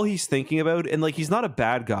all he's thinking about, and like he's not a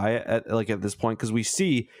bad guy at this point, because we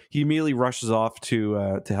see he immediately rushes off to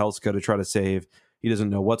Helska to try to save. He doesn't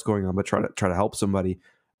know what's going on, but try to help somebody,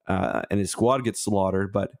 and his squad gets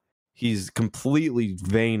slaughtered. But he's completely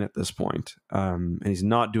vain at this point, and he's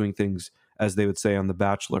not doing things, as they would say on The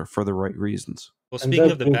Bachelor, for the right reasons. Well, speaking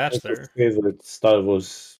of The Bachelor, favorite Star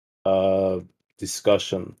Wars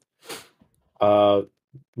discussion.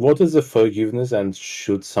 What is the forgiveness, and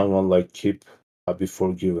should someone like Kip be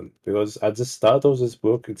forgiven? Because at the start of this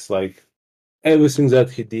book, it's like everything that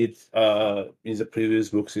he did in the previous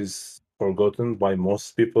books is forgotten by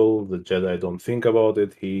most people. The Jedi don't think about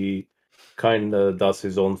it. He kind of does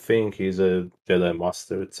his own thing. He's a Jedi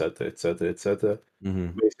Master, etc., etc., etc.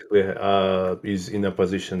 Basically, is in a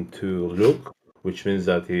position to Luke, which means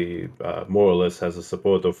that he more or less has the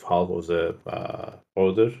support of half of the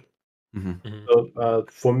Order. So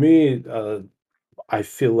for me, I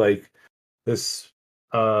feel like this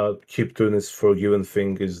Kip doing this forgiven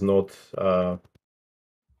thing is not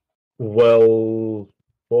well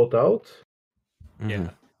thought out. Yeah.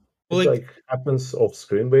 It like happens off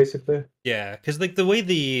screen, basically. Yeah, because like the way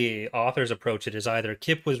the authors approach it is either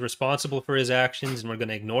Kip was responsible for his actions and we're going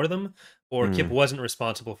to ignore them, or Kip wasn't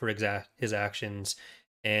responsible for his actions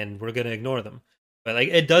and we're going to ignore them. But like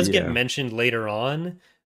it does get mentioned later on,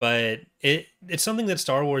 but it's something that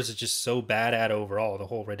Star Wars is just so bad at overall, the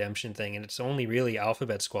whole redemption thing, and it's only really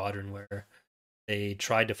Alphabet Squadron where they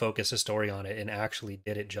tried to focus a story on it and actually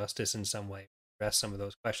did it justice in some way, address some of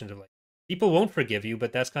those questions of like, people won't forgive you,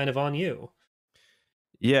 but that's kind of on you.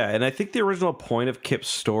 Yeah, and I think the original point of Kip's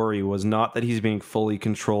story was not that he's being fully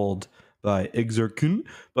controlled by Exar Kun,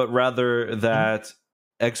 but rather that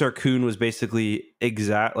Exar Kun was basically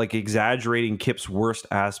exaggerating Kip's worst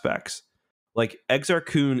aspects. Like Exar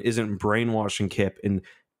Kun isn't brainwashing Kip and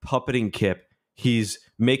puppeting Kip; he's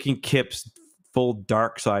making Kip's full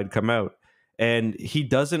dark side come out, and he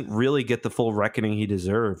doesn't really get the full reckoning he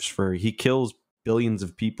deserves. For he kills billions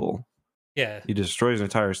of people. Yeah, he destroys an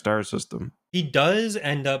entire star system. He does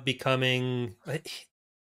end up becoming.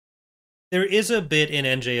 There is a bit in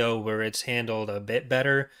NJO where it's handled a bit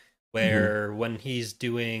better, where when he's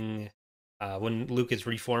doing, when Luke is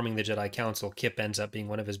reforming the Jedi Council, Kip ends up being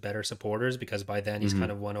one of his better supporters because by then he's kind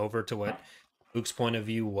of won over to what Luke's point of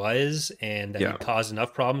view was, and that he caused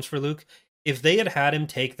enough problems for Luke. If they had him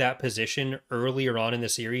take that position earlier on in the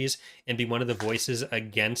series and be one of the voices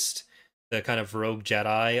against the kind of rogue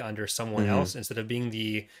Jedi under someone else, instead of being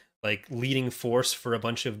the like leading force for a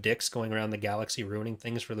bunch of dicks going around the galaxy ruining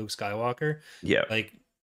things for Luke Skywalker. Yeah. Like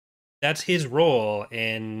that's his role,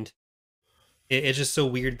 and it's just so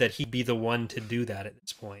weird that he'd be the one to do that at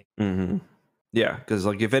this point. Yeah, because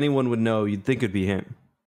like if anyone would know, you'd think it'd be him.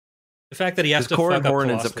 The fact that he has to Corran Horn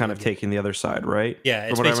ends up kind of taking the other side, right? Yeah,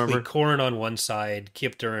 it's basically Corran on one side,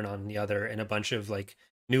 Kip Durin on the other, and a bunch of like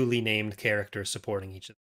newly named characters supporting each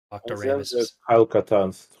of them. Kyle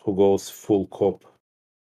Katarn, who goes full cop.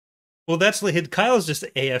 Well, that's Kyle's just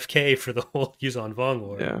AFK for the whole Yuuzhan Vong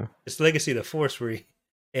War. Yeah, it's Legacy of the Force where he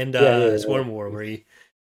and Swarm War where he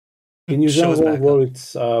in Yuuzhan Vong War.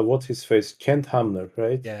 It's what's his face, Kent Hamner,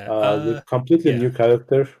 right? Yeah, completely new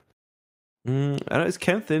character. Is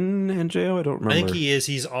Kent in NJO? I don't remember. I think he is.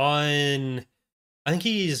 He's on. I think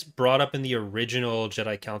he's brought up in the original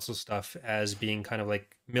Jedi Council stuff as being kind of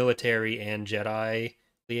like military and Jedi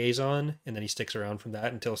liaison, and then he sticks around from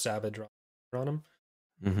that until Sabbath drops on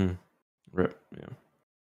him. Right. Yeah.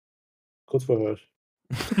 Good for her.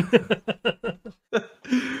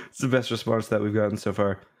 It's the best response that we've gotten so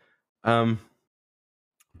far.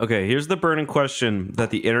 Okay, here's the burning question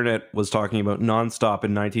that the internet was talking about nonstop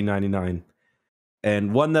in 1999.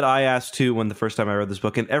 And one that I asked too when the first time I read this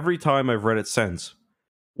book, and every time I've read it since.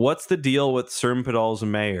 What's the deal with Sirm Padal's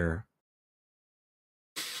mayor?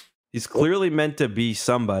 He's clearly meant to be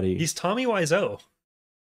somebody. He's Tommy Wiseau.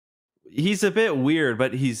 He's a bit weird,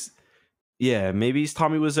 but maybe he's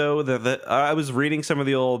Tommy Wiseau. I was reading some of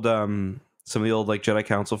the old like Jedi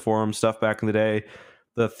Council forum stuff back in the day.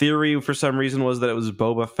 The theory for some reason was that it was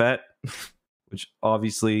Boba Fett, which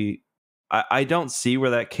obviously I don't see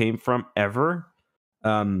where that came from ever.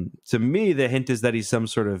 To me, the hint is that he's some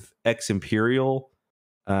sort of ex-Imperial.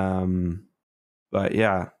 But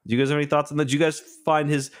yeah, do you guys have any thoughts on that? Do you guys find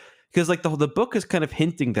because like the book is kind of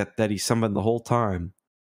hinting that he's someone the whole time.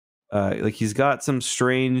 Like he's got some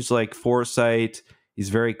strange like foresight. He's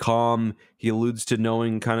very calm. He alludes to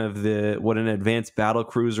knowing kind of what an advanced battle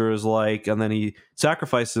cruiser is like, and then he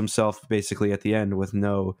sacrifices himself basically at the end with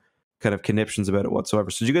no kind of conniptions about it whatsoever.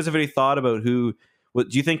 So, do you guys have any thought about what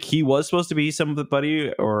do you think he was supposed to be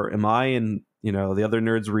somebody, or am I and the other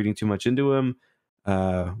nerds reading too much into him?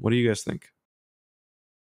 What do you guys think?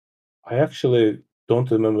 I actually don't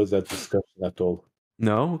remember that discussion at all.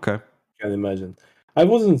 No? Okay. Can't imagine. I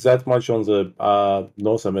wasn't that much on the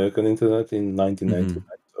North American internet in 1999,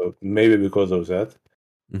 so maybe because of that.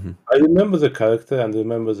 I remember the character and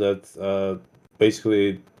remember that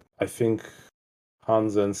basically I think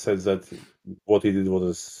Hansen said that what he did was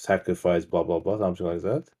a sacrifice, blah, blah, blah, something like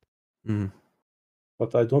that.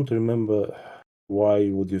 But I don't remember why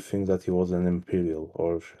would you think that he was an Imperial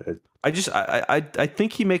or... I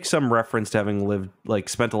think he makes some reference to having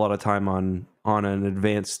spent a lot of time on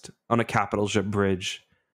a capital ship bridge.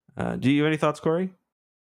 Do you have any thoughts, Corey?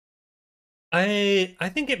 I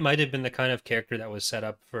think it might have been the kind of character that was set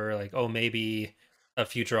up for like, oh, maybe a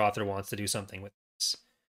future author wants to do something with this.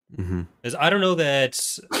 Because I don't know that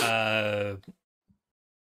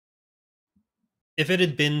if it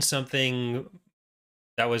had been something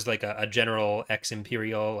that was like a general ex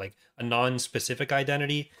Imperial, like a non-specific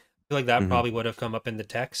identity, I feel like that probably would have come up in the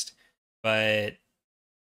text. But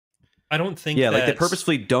I don't think like they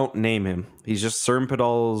purposefully don't name him. He's just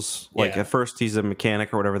Cernpedal's, like, at first he's a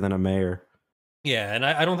mechanic or whatever, then a mayor. Yeah, and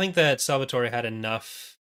I don't think that Salvatore had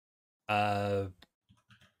enough of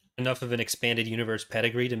an expanded universe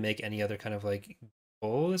pedigree to make any other kind of like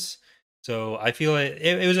goals. So I feel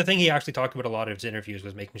it was a thing he actually talked about a lot of his interviews,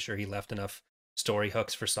 was making sure he left enough story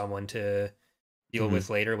hooks for someone to deal with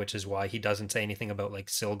later, which is why he doesn't say anything about like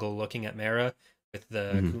Silgal looking at Mara with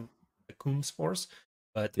the Coom spores.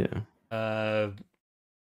 But so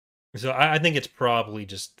I think it's probably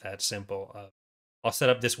just that simple. I'll set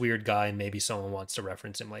up this weird guy and maybe someone wants to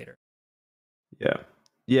reference him later.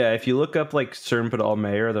 Yeah, if you look up like Cernpedal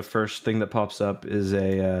Mayor, the first thing that pops up is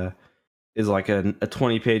like a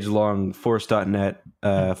 20-page long Force.net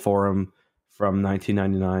forum from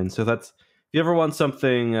 1999. So that's, if you ever want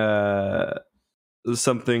something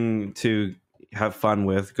to have fun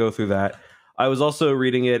with, go through that. I was also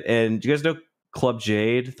reading it, and do you guys know Club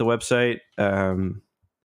Jade, the website?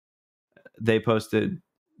 They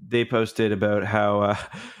posted about how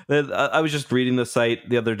I was just reading the site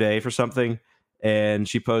the other day for something, and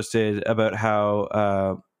she posted about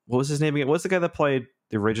how what was his name again? What's the guy that played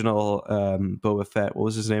the original Boba Fett? What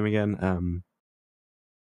was his name again?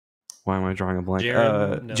 Why am I drawing a blank?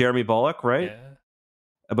 Jeremy Bulloch, right? Yeah.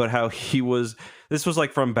 About how this was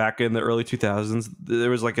like from back in the early 2000s. There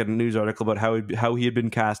was like a news article about how he had been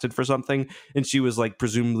casted for something, and she was like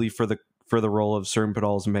presumably for the role of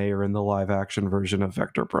Cernpedal's mayor in the live action version of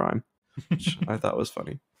Vector Prime, which I thought was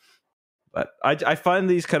funny. But I find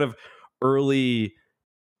these kind of early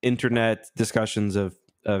internet discussions of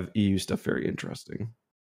EU stuff very interesting.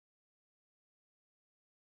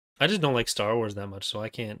 I just don't like Star Wars that much, so I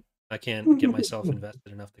can't get myself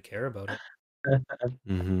invested enough to care about it.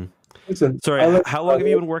 Listen, sorry, how long have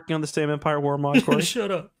you been working on the same Empire War mod, Corey?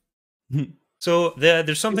 Shut up. So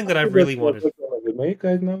there's something that I really wanted to make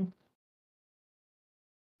right now.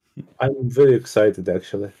 I'm very excited,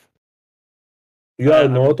 actually. You are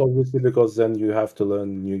not, obviously, because then you have to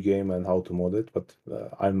learn new game and how to mod it, but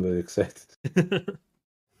I'm very excited.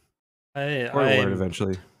 Or learn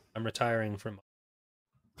eventually. I'm retiring from.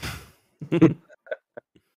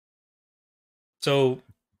 So,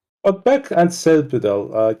 but back and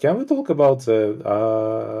Cernpedal, can we talk about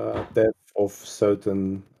the death of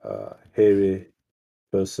certain hairy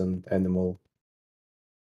person, animal?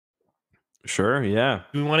 Sure, yeah.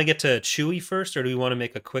 Do we want to get to Chewie first, or do we want to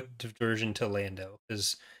make a quick diversion to Lando?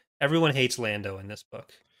 Because everyone hates Lando in this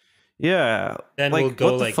book. Yeah. Then we'll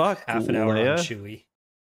go like half an hour on Chewie.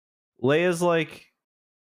 Leia's like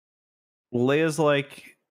Lando's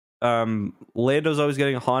always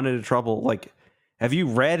getting Han into trouble. Like, have you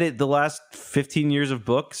read it the last 15 years of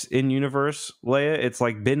books in universe, Leia? It's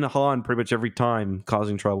like been Han pretty much every time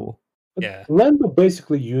causing trouble. Yeah. Lando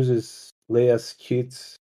basically uses Leia's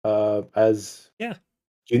kids as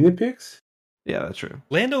guinea pigs. Yeah, that's true.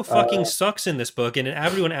 Lando fucking sucks in this book, and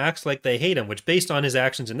everyone acts like they hate him, which based on his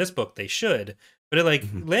actions in this book, they should. But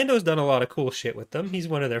Lando's done a lot of cool shit with them. He's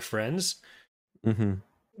one of their friends.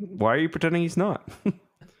 Why are you pretending he's not?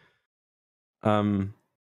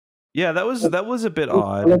 Yeah, that was a bit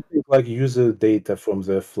odd. Like user data from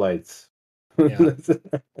the flights.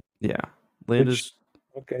 Yeah. Lando's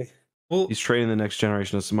okay. Well, he's training the next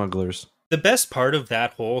generation of smugglers. The best part of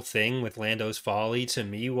that whole thing with Lando's folly to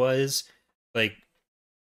me was like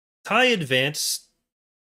TIE Advance,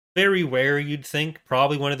 very rare, you'd think,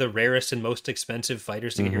 probably one of the rarest and most expensive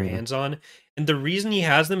fighters to get your hands on. And the reason he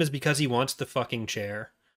has them is because he wants the fucking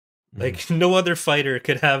chair. Like, no other fighter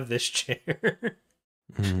could have this chair.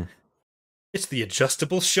 It's the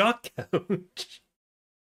adjustable shock couch.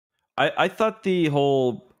 I thought the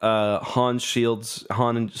whole Han shields,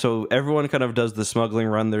 so everyone kind of does the smuggling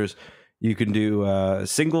run. You can do a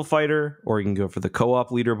single fighter, or you can go for the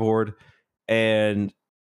co-op leaderboard. And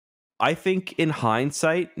I think in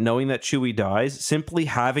hindsight, knowing that Chewie dies, simply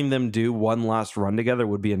having them do one last run together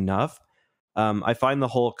would be enough. I find the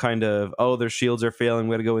whole kind of, their shields are failing,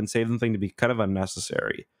 we gotta go and save them thing to be kind of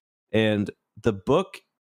unnecessary. And the book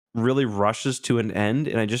really rushes to an end,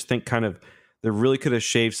 and I just think kind of they really could have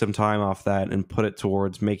shaved some time off that and put it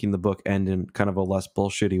towards making the book end in kind of a less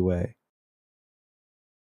bullshitty way.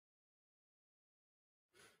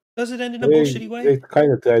 Does it end in a bullshitty way? They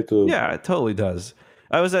kind of try to. Yeah, it totally does.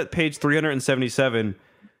 I was at page 377,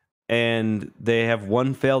 and they have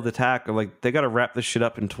one failed attack. Like, they got to wrap this shit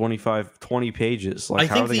up in 20 pages. Like,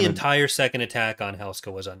 I think the entire second attack on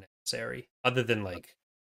Helska was unnecessary. Other than like,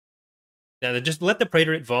 now just let the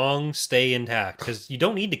Praetorate Vong stay intact because you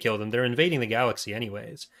don't need to kill them. They're invading the galaxy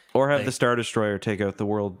anyways. Or have the Star Destroyer take out the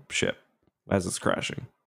world ship as it's crashing.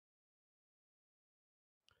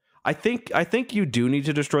 I think you do need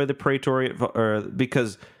to destroy the Praetorate,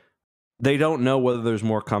 because they don't know whether there's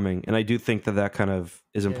more coming, and I do think that kind of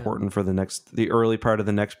is important for the early part of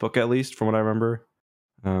the next book, at least from what I remember.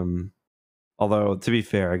 Although, to be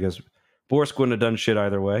fair, I guess Borsk wouldn't have done shit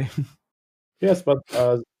either way. Yes, but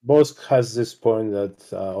Borsk has this point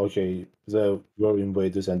that okay, they were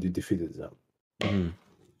invaders and you defeated them. Mm-hmm.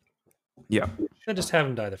 Yeah, I'll just have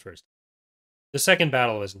him die the first. The second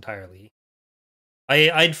battle was entirely.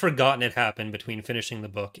 I'd forgotten it happened between finishing the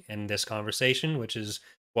book and this conversation, which is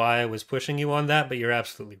why I was pushing you on that, but you're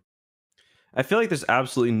absolutely right. I feel like there's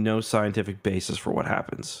absolutely no scientific basis for what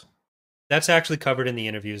happens. That's actually covered in the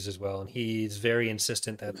interviews as well, and he's very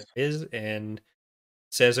insistent that there is, and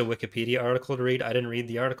says a Wikipedia article to read. I didn't read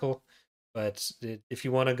the article, but if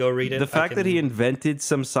you want to go read it... The fact that he invented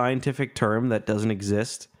some scientific term that doesn't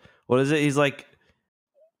exist, what is it? He's like,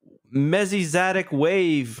 mesostatic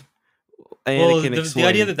wave... Well, the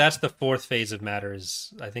idea that that's the fourth phase of matter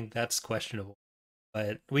is, I think that's questionable.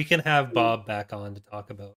 But we can have Bob back on to talk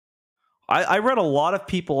about. I read a lot of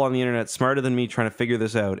people on the internet smarter than me trying to figure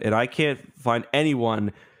this out, and I can't find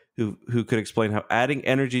anyone who could explain how adding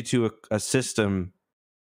energy to a system,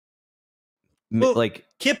 well, like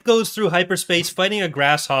Kip goes through hyperspace fighting a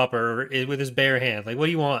grasshopper with his bare hand. Like, what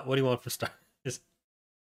do you want? What do you want for starters?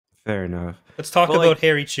 Fair enough. Let's talk about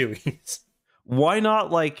hairy Chewies. Why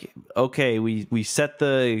not, like, okay, we set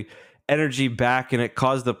the energy back and it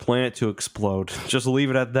caused the planet to explode. Just leave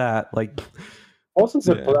it at that. Like, wasn't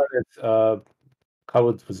the planet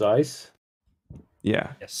covered with ice?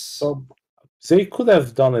 Yeah. Yes. So they could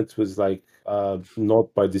have done it with like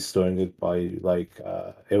not by destroying it, by like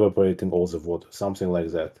evaporating all the water, something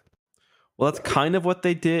like that. Well, that's kind of what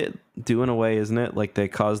they do in a way, isn't it? Like, they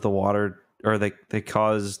caused the water, or they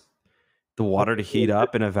caused the water to heat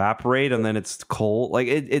up and evaporate, and then it's cold. Like,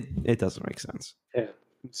 it doesn't make sense. Yeah.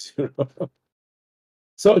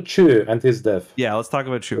 So Chewie and his death. Yeah, let's talk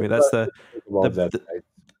about Chewie. That's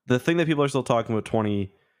the thing that people are still talking about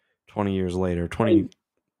 20 years later,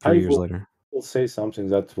 23 years later. I will say something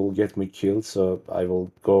that will get me killed, so I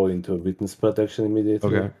will go into witness protection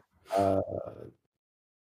immediately. Okay.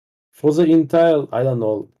 For the entire, I don't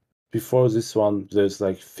know, before this one, there's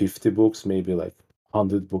like 50 books, maybe like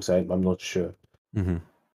 100 books. I'm not sure. Mm-hmm.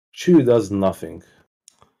 Chewie does nothing.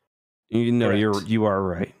 You know, you are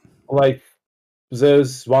right. Like,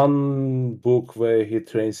 there's one book where he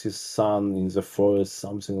trains his son in the forest,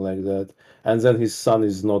 something like that, and then his son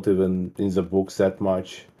is not even in the books that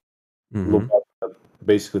much. Mm-hmm. Luca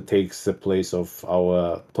basically takes the place of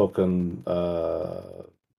our token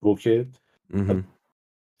Wookiee. Mm-hmm.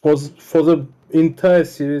 For the entire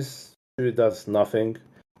series, he does nothing.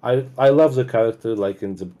 I love the character, like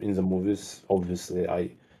in the movies. Obviously, I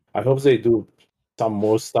hope they do some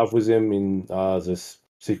more stuff with him in this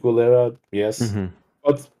sequel era. Yes, mm-hmm.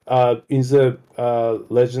 But in the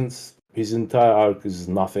Legends, his entire arc is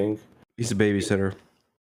nothing. He's a babysitter.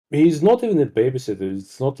 He's not even a babysitter.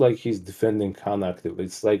 It's not like he's defending Han actively.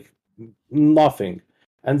 It's like nothing.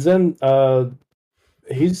 And then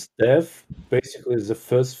his death basically is the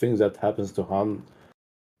first thing that happens to Han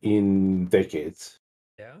in decades.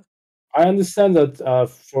 Yeah, I understand that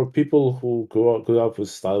for people who grew up with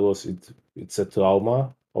Star Wars, it's a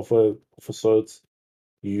trauma of a sort.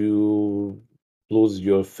 You lose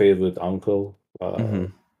your favorite uncle. Mm-hmm.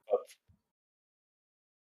 But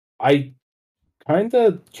I kind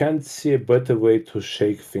of can't see a better way to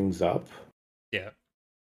shake things up. Yeah.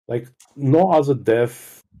 Like, no other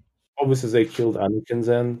death. Obviously, they killed Anakin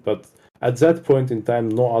then, but at that point in time,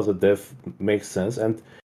 no other death makes sense. And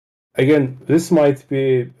again, this might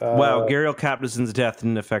be... wow, Gariel Captain's death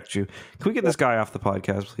didn't affect you. Can we get this guy off the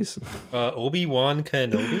podcast, please? Obi-Wan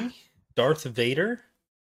Kenobi? Darth Vader?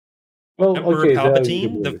 Well, Emperor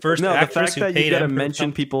Palpatine? The first actress the fact who that paid you gotta Emperor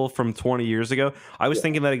mention people from 20 years ago, I was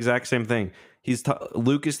thinking that exact same thing.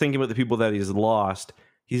 Luke is thinking about the people that he's lost.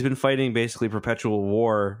 He's been fighting basically perpetual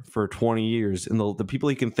war for 20 years, and the people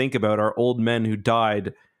he can think about are old men who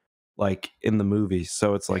died, like, in the movies.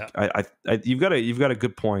 So it's like, I you've got a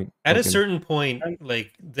good point. At a certain point,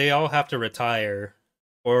 like, they all have to retire,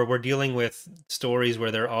 or we're dealing with stories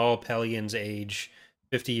where they're all Pelian's age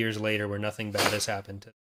 50 years later, where nothing bad has happened to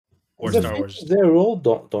them. or Star Wars? Their role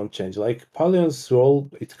don't change. Like Palion's role,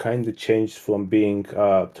 it kind of changed from being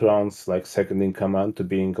Thrawn's like second in command to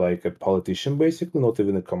being like a politician, basically, not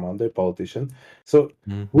even a commander, politician. So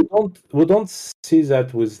we don't see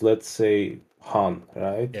that with, let's say, Han,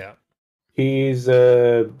 right? Yeah, he's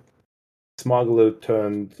a smuggler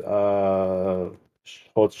turned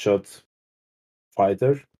hotshot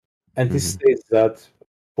fighter, and he stays that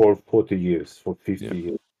for 40 years, for 50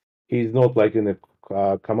 years. He's not like in a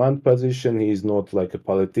command position. He's not like a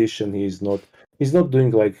politician. He's not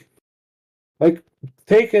doing like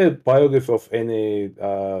take a biography of any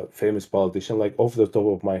famous politician, like off the top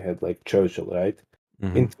of my head, like Churchill, right?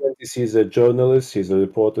 In 20s, he's a journalist, he's a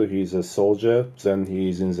reporter, he's a soldier, then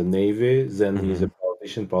he's in the Navy, then he's a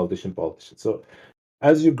politician. So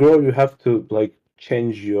as you grow, you have to like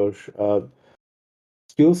change your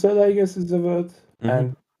skill set, I guess is the word.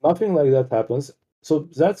 And nothing like that happens. So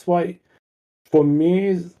that's why, for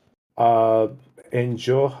me,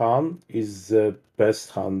 Enjo Han is the best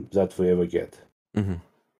Han that we ever get.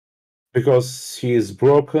 Because he is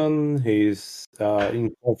broken, he's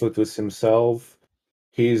in conflict with himself.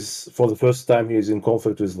 For the first time, he's in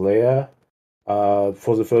conflict with Leia.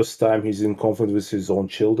 For the first time, he's in conflict with his own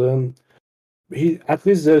children. At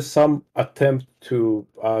least there's some attempt to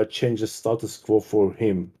change the status quo for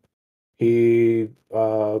him. He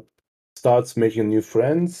starts making new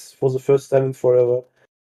friends for the first time in forever.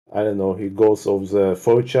 I don't know. He goes over the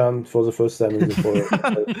 4chan for the first time in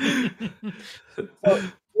forever.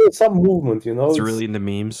 There's some movement, you know. It's really into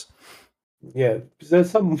memes. Yeah,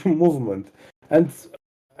 there's some movement, and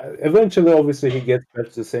eventually, obviously, he gets back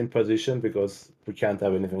to the same position because we can't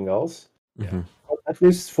have anything else. Yeah. But at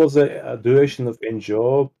least for the duration of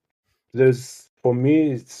Enjo, for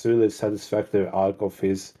me, it's really a satisfactory arc of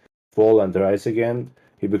his fall and rise again.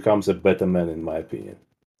 He becomes a better man, in my opinion,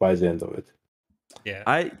 by the end of it. Yeah.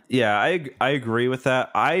 I agree with that.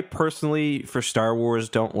 I personally, for Star Wars,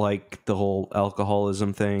 don't like the whole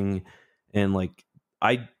alcoholism thing, and like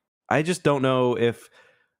I just don't know if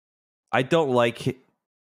I don't like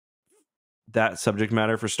that subject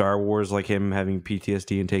matter for Star Wars, like him having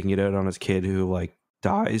PTSD and taking it out on his kid who like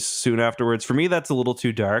dies soon afterwards. For me, that's a little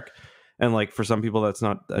too dark, and like for some people, that's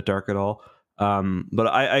not that dark at all. But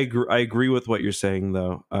I agree with what you're saying,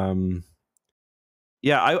 though.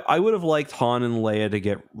 Yeah, I would have liked Han and Leia to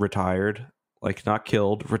get retired, like not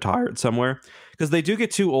killed, retired somewhere, because they do get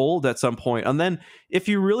too old at some point. And then if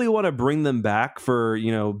you really want to bring them back for,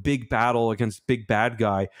 you know, big battle against big bad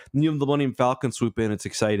guy, then you have the Millennium Falcon swoop in. It's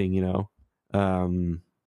exciting, you know.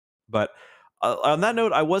 But on that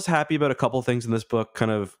note, I was happy about a couple things in this book, kind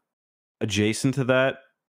of adjacent to that.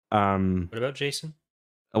 What about Jason?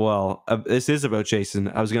 Well, this is about Jason.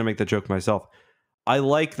 I was gonna make that joke myself. I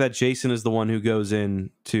like that Jason is the one who goes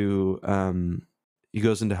into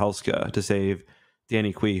Helska to save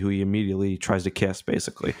Danny Quee, who he immediately tries to kiss,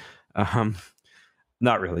 basically.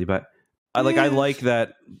 Not really, but I like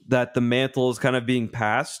that the mantle is kind of being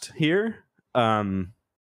passed here.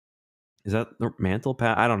 Is that the mantle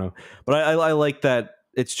pass? I don't know, but I like that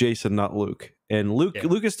it's Jason, not Luke. And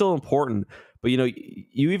Luke is still important, but you know,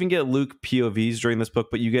 you even get Luke POVs during this book,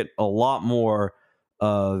 but you get a lot more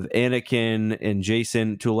of Anakin and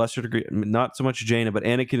Jason, to a lesser degree, not so much Jaina, but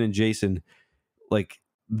Anakin and Jason. Like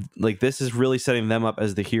this is really setting them up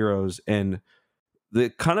as the heroes, and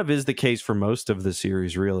that kind of is the case for most of the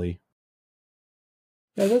series, really.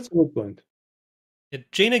 Yeah, that's a good point.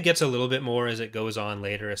 Jaina gets a little bit more as it goes on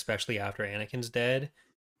later, especially after Anakin's dead.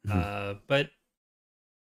 But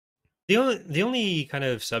the only kind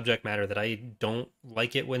of subject matter that I don't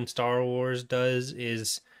like it when Star Wars does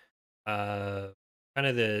is kind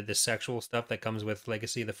of the sexual stuff that comes with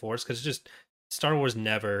Legacy of the Force, because just Star Wars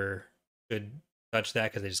never could touch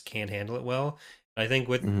that because they just can't handle it well. I think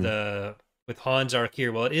with with Han's arc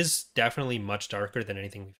here, well, it is definitely much darker than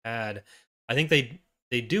anything we've had. I think they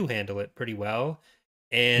do handle it pretty well,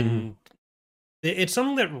 and it's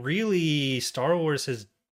something that really Star Wars has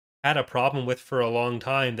had a problem with for a long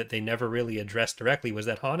time that they never really addressed directly, was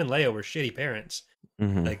that Han and Leia were shitty parents.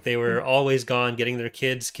 Like they were always gone getting their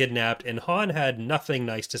kids kidnapped, and Han had nothing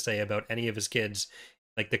nice to say about any of his kids.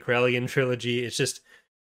 Like the Corellian trilogy, it's just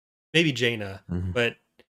maybe Jaina, but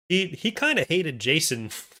he kind of hated Jason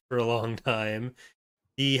for a long time.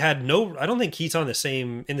 He had I don't think he's in the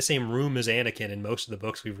same room as Anakin in most of the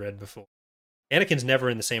books we've read before. Anakin's never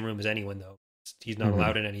in the same room as anyone, though. He's not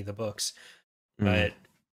allowed in any of the books. But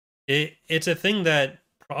it's a thing that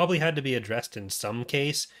probably had to be addressed in some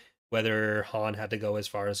case, whether Han had to go as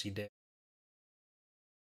far as he did.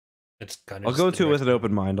 It's kind of I'll go into it with an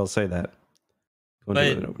open mind. I'll say that.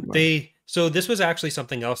 So this was actually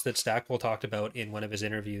something else that Stackpole talked about in one of his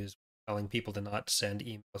interviews. telling people to not send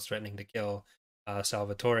emails threatening to kill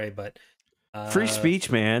Salvatore. But free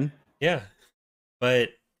speech, man. Yeah, but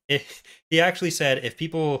he actually said if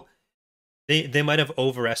people they might have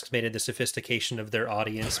overestimated the sophistication of their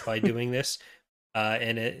audience by doing this,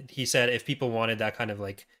 and he said if people wanted that kind of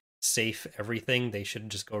like safe everything, they should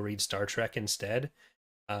just go read Star Trek instead.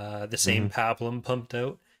 The same pablum pumped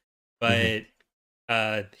out, but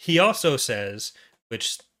he also says,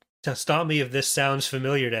 which to stop me if this sounds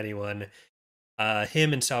familiar to anyone,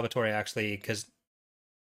 him and Salvatore actually, because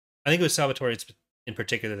I think it was Salvatore in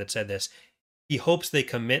particular that said this. He hopes they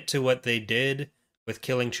commit to what they did with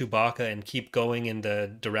killing Chewbacca and keep going in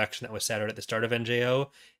the direction that was set out at the start of NJO.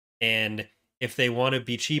 And if they want to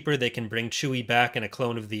be cheaper, they can bring Chewie back in a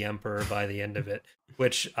clone of the Emperor by the end of it.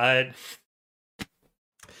 Which I'm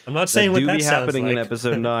not saying what that be sounds happening like. in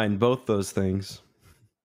Episode 9. Both those things.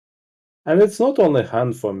 And it's not only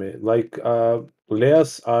Han for me. Like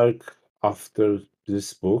Leia's arc after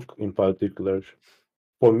this book, in particular,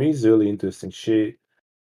 for me is really interesting. She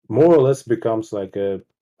more or less becomes like a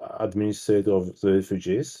administrator of the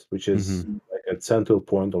refugees, which is like a central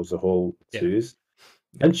point of the whole series.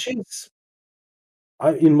 And she's,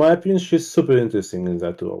 in my opinion, she's super interesting in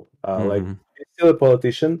that role. Like she's still a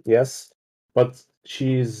politician, yes, but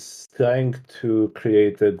she's trying to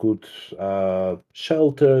create a good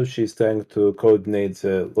shelter. She's trying to coordinate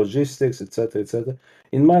the logistics, etc., etc.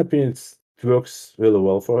 In my opinion, it works really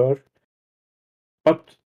well for her.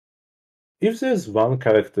 But if there's one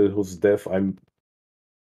character whose death I'm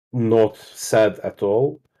not sad at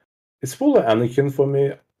all, it's probably Anakin for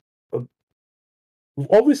me.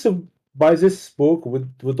 Obviously, by this book,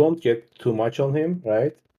 we don't get too much on him,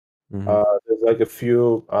 right? There's like a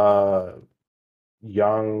few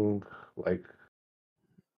young, like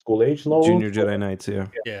school age novels. Junior Jedi Knights, yeah.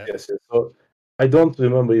 Yes. So I don't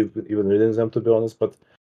remember even reading them, to be honest. But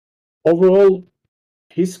overall,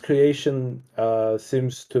 his creation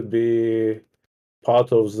seems to be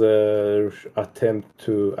part of the attempt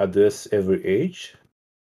to address every age,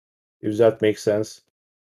 if that makes sense.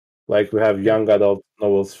 Like we have young adult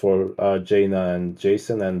novels for Jaina and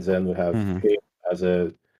Jacen, and then we have him as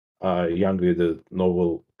a young reader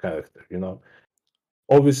novel character. You know,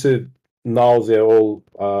 obviously now they're all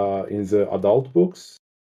in the adult books,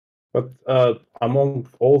 but among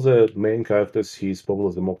all the main characters, he's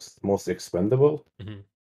probably the most expendable.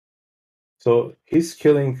 So his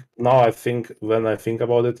killing now, I think, when I think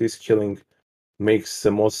about it, his killing makes the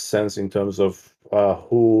most sense in terms of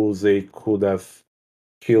who they could have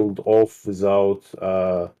killed off without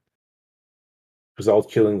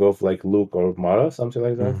killing off like Luke or Mara, something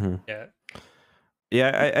like that.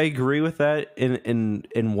 Yeah, I agree with that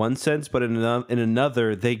in one sense, but in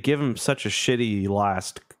another, they give him such a shitty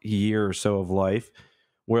last year or so of life,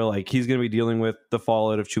 where like he's going to be dealing with the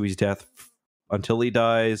fallout of Chewie's death until he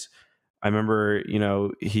dies. I remember, you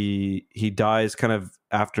know, he dies kind of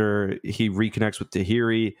after he reconnects with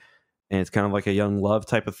Tahiri, and it's kind of like a young love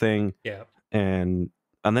type of thing. Yeah, and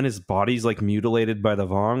then his body's like mutilated by the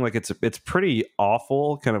Vong. Like it's pretty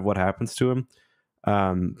awful, kind of what happens to him.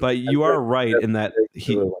 But you are right in that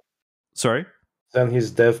Sorry. Then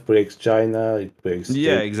his death breaks Jaina. It breaks.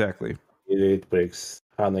 Yeah, exactly. It breaks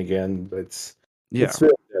Han again. It's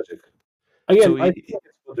really tragic. Again, so I think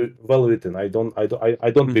it's well written. I don't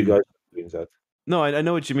begrudge doing that. No, I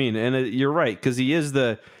know what you mean, and you're right, because he is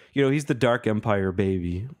he's the Dark Empire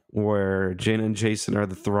baby, where Jaina and Jacen are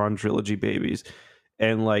the Thrawn trilogy babies,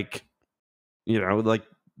 and like, you know, like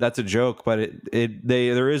that's a joke, but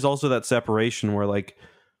there is also that separation where like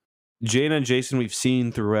Jaina and Jacen we've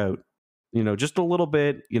seen throughout, you know, just a little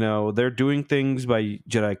bit. You know, they're doing things by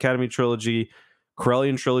Jedi Academy trilogy.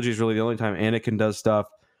 Corellian trilogy is really the only time Anakin does stuff.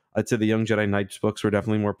 I'd say the Young Jedi Knights books were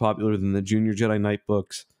definitely more popular than the Junior Jedi Knight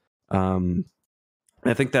books.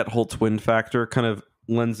 I think that whole twin factor kind of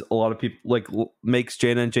lends a lot of people, like, makes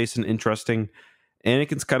Jaina and Jacen interesting.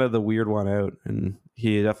 Anakin's kind of the weird one out, and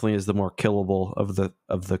he definitely is the more killable of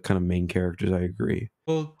the kind of main characters. I agree.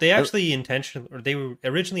 Well, they actually they were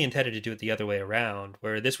originally intended to do it the other way around,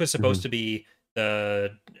 where this was supposed to be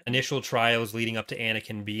the initial trials leading up to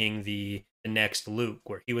Anakin being the next Luke,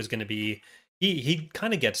 where he was going to be. He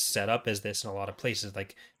kind of gets set up as this in a lot of places,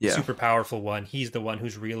 like super powerful one. He's the one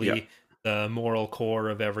who's really the moral core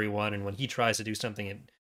of everyone, and when he tries to do something, it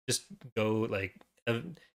just go like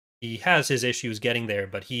he has his issues getting there,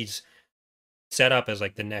 but he's set up as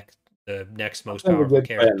like the next most powerful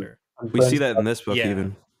character. We see that in this book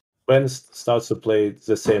even. Ben starts to play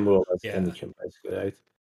the same role as Anakin, basically, right?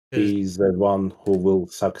 He's the one who will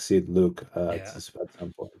succeed Luke at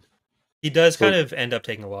some point. He does kind of end up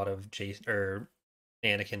taking a lot of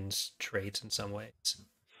Anakin's traits in some ways.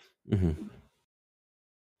 Mm-hmm.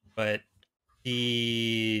 But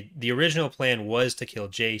the original plan was to kill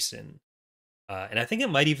Jason, and I think it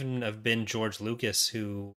might even have been George Lucas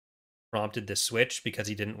who prompted the switch because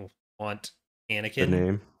he didn't want Anakin. The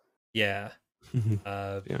name. Yeah.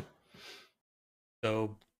 Yeah.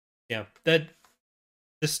 So, yeah, that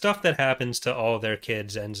the stuff that happens to all their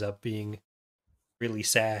kids ends up being really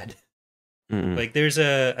sad. Mm-mm. Like, there's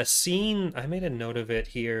a scene, I made a note of it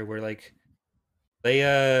here, where, like,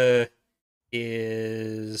 Leia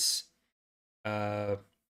is, Leia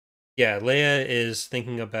is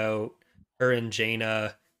thinking about her and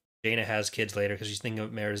Jaina. Jaina has kids later because she's thinking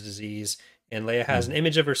of Mara's disease. And Leia has an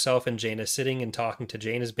image of herself and Jaina sitting and talking to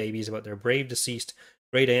Jaina's babies about their brave deceased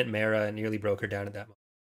great aunt Mara, and nearly broke her down at that moment.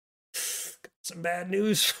 Some bad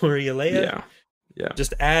news for you, Leia. Yeah.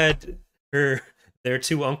 Just add their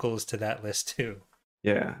two uncles to that list too.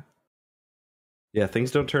 Yeah.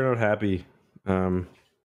 Things don't turn out happy.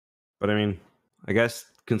 But I mean, I guess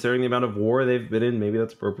considering the amount of war they've been in, maybe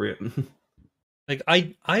that's appropriate. Like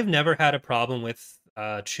I've never had a problem with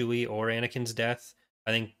Chewie or Anakin's death.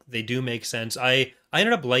 I think they do make sense. I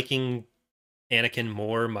ended up liking Anakin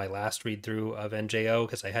more my last read through of NJO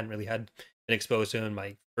because I hadn't really been exposed to him.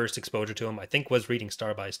 My first exposure to him, I think, was reading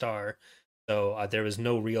Star by Star, so there was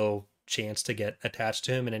no real chance to get attached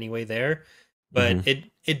to him in any way there. But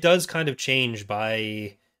it does kind of change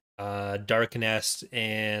by Dark Nest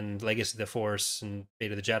and Legacy of the Force and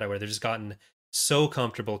Fate of the Jedi, where they've just gotten so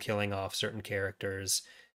comfortable killing off certain characters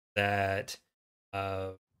that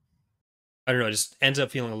I don't know, it just ends up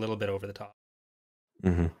feeling a little bit over the top.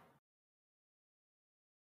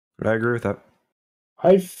 I agree with that.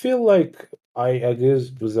 I feel like I agree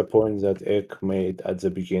with the point that Eric made at the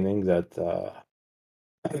beginning that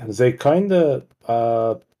they kind of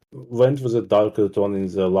went with a darker tone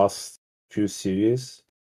in the last few series.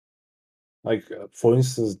 Like, for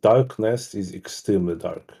instance, Dark Nest is extremely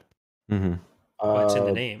dark. Well, it's in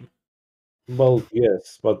the name. Well,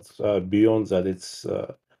 yes, but beyond that, it's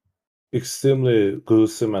extremely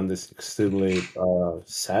gruesome and it's extremely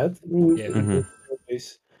sad.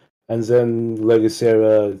 And then Legacy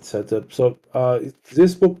Era, etc. So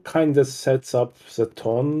this book kind of sets up the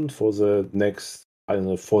tone for the next,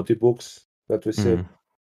 40 books that we see.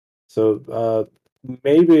 So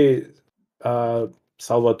maybe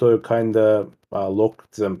Salvatore kind of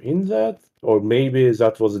locked them in that, or maybe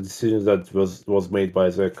that was a decision that was made by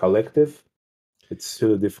the collective. It's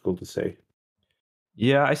still difficult to say.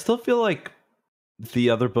 Yeah, I still feel like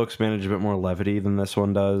the other books manage a bit more levity than this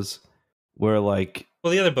one does. Where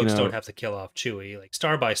the other books don't have to kill off Chewie. Like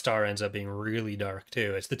Star by Star ends up being really dark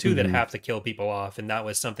too. It's the two that have to kill people off, and that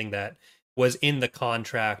was something that was in the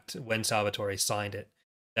contract when Salvatore signed it,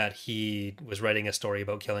 that he was writing a story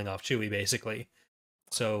about killing off Chewie, basically.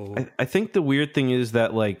 So I think the weird thing is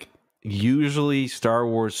that usually Star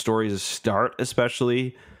Wars stories start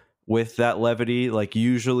especially with that levity. Like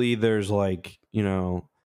usually there's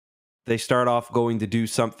they start off going to do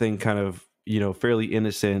something kind of fairly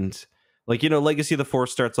innocent. Legacy of the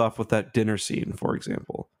Force starts off with that dinner scene, for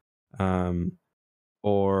example.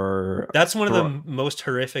 Or that's one of the most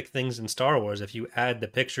horrific things in Star Wars if you add the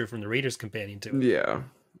picture from the Reader's Companion to it.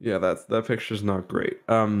 Yeah, that picture's not great.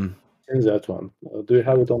 Is that one? Do you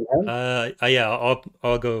have it on hand? Yeah,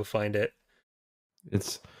 I'll go find it.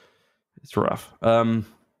 It's rough. But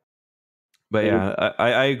yeah,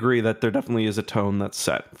 I agree that there definitely is a tone that's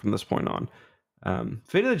set from this point on.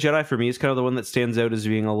 Fate of the Jedi for me is kind of the one that stands out as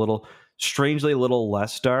being strangely a little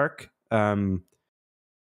less dark.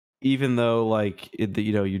 Even though you're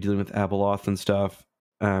dealing with Abeloth and stuff,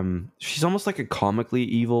 she's almost like a comically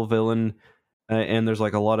evil villain, and there's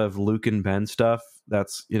a lot of Luke and Ben stuff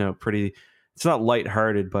that's pretty. It's not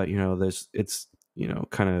lighthearted, but it's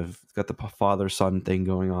kind of got the father son thing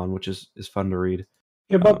going on, which is fun to read.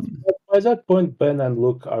 Yeah, but by that point, Ben and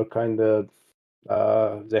Luke are kind of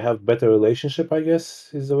they have better relationship, I guess,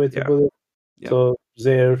 is the way to put it. Yeah. So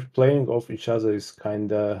their playing off each other is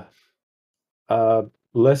kind of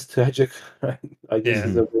less tragic, I guess.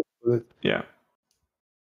 Is the way to put it. Yeah.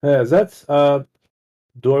 That's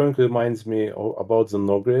Doran reminds me about the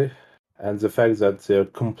Noghri and the fact that they're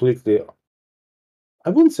completely, I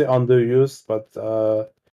wouldn't say underused, but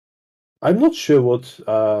I'm not sure what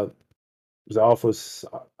the authors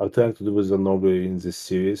are trying to do with the Noghri in this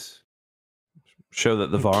series. Show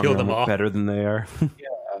that the Vaughn are better than they are.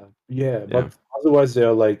 yeah, but otherwise they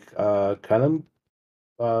are cannon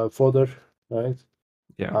fodder, right?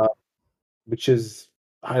 Yeah. Which is,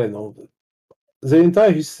 I don't know, the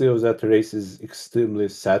entire history of that race is extremely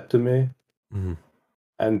sad to me.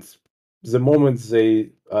 And the moment they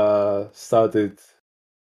started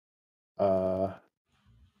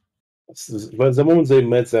But the moment they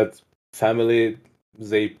met that family,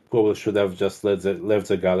 they probably should have just left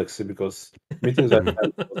the galaxy, because meeting that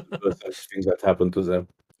family was the worst thing that happened to them.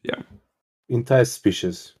 Yeah. Entire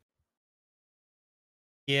species.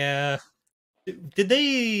 Yeah. Did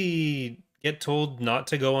they get told not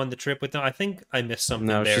to go on the trip with them? I think I missed something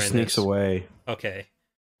No, there. she sneaks away. Okay.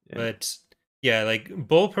 Yeah. But yeah, like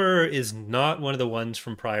Bulper is not one of the ones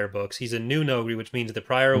from prior books. He's a new Nogri, which means the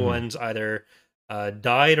prior ones either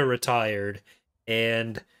died or retired.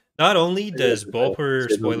 And not only does Bulper,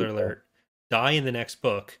 spoiler alert, die in the next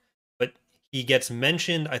book, but he gets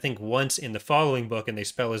mentioned, I think, once in the following book, and they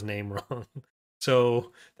spell his name wrong.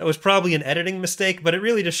 So that was probably an editing mistake, but it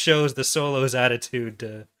really just shows the Solo's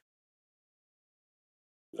attitude.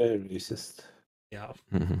 Very racist. Yeah.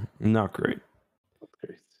 Not great. Not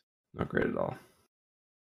great. Not great at all.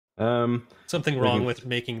 Something wrong with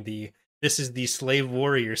making this is the slave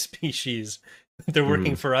warrior species. They're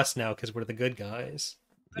working for us now because we're the good guys.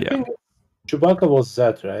 I think Chewbacca was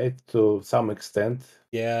that, right? To some extent.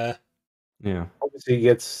 Yeah. Yeah. Obviously, he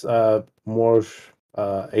gets more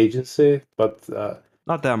agency, but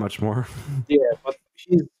not that much more. Yeah, but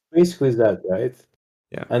he's basically that, right?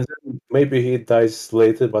 Yeah. And then maybe he dies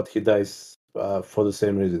later, but he dies for the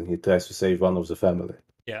same reason. He tries to save one of the family.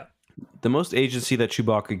 Yeah. The most agency that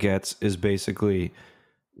Chewbacca gets is basically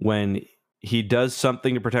when he does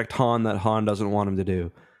something to protect Han that Han doesn't want him to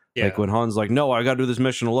do. Yeah. Like when Han's like, no, I got to do this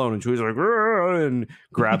mission alone. And Chewie's like, Rrr! And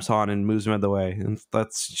grabs Han and moves him out of the way. And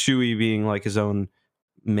that's Chewie being like his own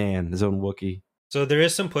man, his own Wookiee. So there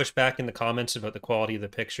is some pushback in the comments about the quality of the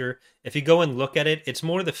picture. If you go and look at it, it's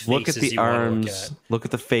more the faces. Look at the arms. Look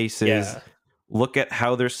at the faces. Yeah. Look at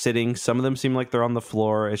how they're sitting. Some of them seem like they're on the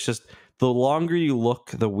floor. It's just the longer you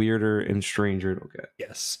look, the weirder and stranger it'll get.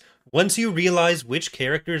 Yes. Once you realize which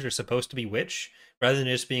characters are supposed to be which, rather than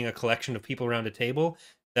just being a collection of people around a table,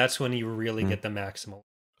 that's when you really get the maximal.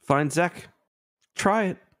 Find Zek. Try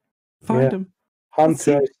it. Find him. Find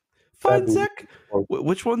Zek.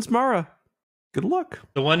 Which one's Mara? Good luck.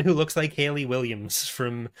 The one who looks like Hayley Williams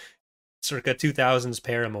from circa 2000s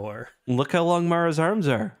Paramore. Look how long Mara's arms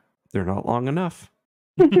are. They're not long enough.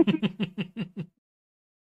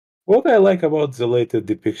 What I like about the later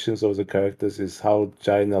depictions of the characters is how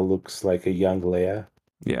Jaina looks like a young Leia.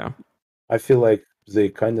 Yeah. I feel like they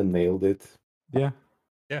kind of nailed it. Yeah.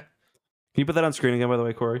 Yeah. Can you put that on screen again, by the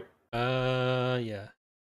way, Corey? Yeah.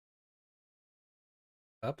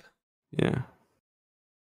 Up? Yeah.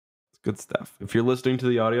 It's good stuff. If you're listening to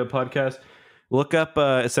the audio podcast, look up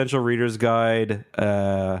Essential Reader's Guide,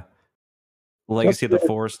 Legacy of the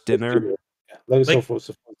Force Dinner. Legacy of the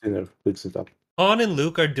Force Dinner picks it up. Han and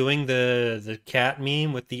Luke are doing the cat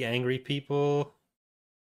meme with the angry people.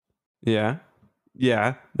 Yeah.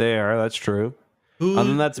 Yeah, they are. That's true. And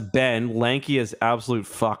then that's Ben. Lanky is absolute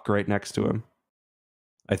fuck right next to him.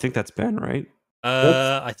 I think that's Ben, right?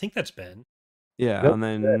 I think that's Ben. Yeah, and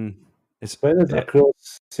then it's Ben is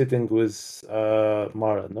across sitting with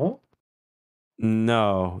Mara, no?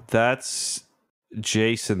 No, that's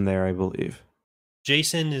Jason there, I believe.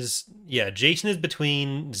 Jason is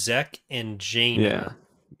between Zek and Jaina.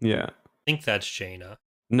 Yeah. I think that's Jaina.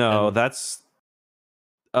 No, that's...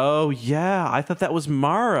 Oh, yeah. I thought that was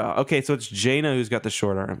Mara. Okay, so it's Jaina who's got the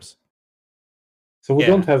short arms. So we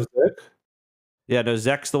don't have Zek? Yeah, no,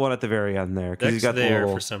 Zek's the one at the very end there. Zek's he's got there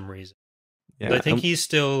for some reason. Yeah, but I think he's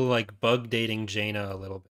still like bug dating Jaina a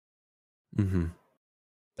little bit. Mm-hmm.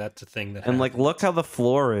 That's a thing that And happens. like, look how the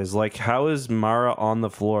floor is. Like, how is Mara on the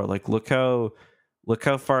floor? Like, look how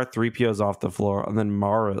far 3PO's off the floor, and then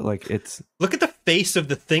Mara, like, it's... Look at the face of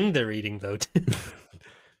the thing they're eating, though.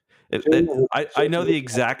 I know the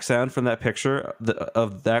exact sound from that picture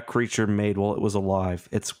of that creature made while it was alive.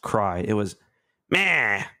 It's cry. It was,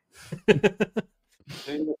 meh.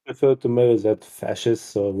 I prefer to marry that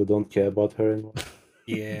fascist, so we don't care about her anymore.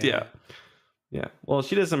 Yeah. Well,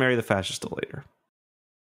 she doesn't marry the fascist till later.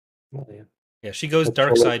 Oh, yeah. Yeah, she goes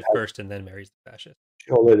dark side first and then marries the fascist.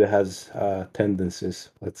 She already has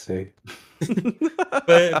tendencies, let's say.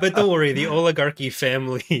 but don't worry, the oligarchy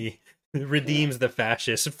family redeems the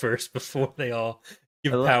fascists first before they all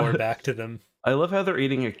give power back to them. I love how they're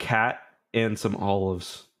eating a cat and some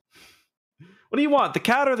olives. What do you want, the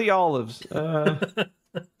cat or the olives?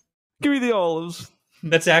 Give me the olives.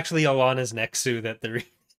 That's actually Alana's Nexu that they're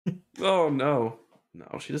eating. Oh, no.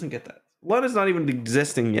 No, she doesn't get that. Alana's not even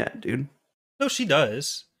existing yet, dude. No, she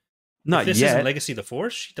does. Not if this yet. isn't Legacy of the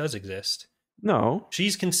Force, she does exist. No.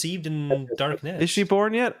 She's conceived in Dark Nest. Is she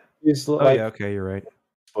born yet? She's oh, yeah, okay, you're right.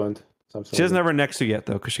 She doesn't have her Nexu yet,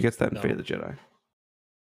 though, because she gets that in Fate of the Jedi.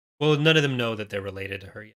 Well, none of them know that they're related to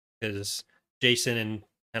her yet, because Jason and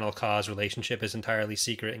Panel Ka's relationship is entirely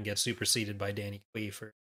secret and gets superseded by Danny Kui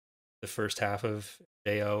for the first half of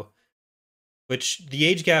JO. Which the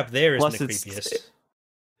age gap there isn't the creepiest.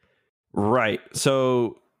 Right.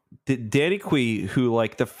 So Danny Kui, who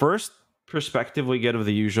like the first perspective we get of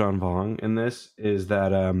the Yuuzhan Vong in this is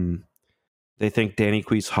that they think Danny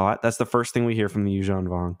Kui's hot. That's the first thing we hear from the Yuuzhan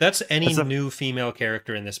Vong. That's new female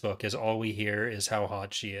character in this book is all we hear is how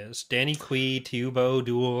hot she is. Danny Kui, Tubo,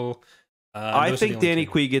 Duel. I think Danny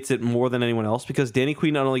Kui gets it more than anyone else because Danny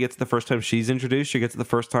Kui not only gets it the first time she's introduced, she gets it the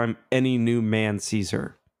first time any new man sees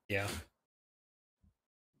her. Yeah.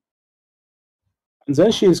 And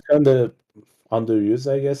then she's kind of underused,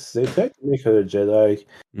 I guess. They try to make her a Jedi.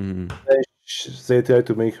 They try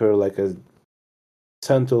to make her like a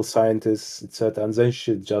central scientist, etc. And then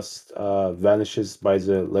she just vanishes by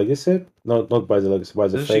the legacy. Not by the legacy, by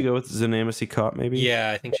the Does fake. she go with Zanamasi Cop, maybe?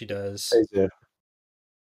 Yeah, I think she does.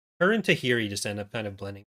 Her and Tahiri just end up kind of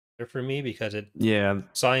blending for me because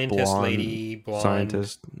scientist blonde, lady, blonde,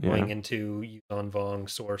 scientist, going into Yuuzhan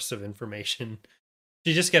Vong's source of information.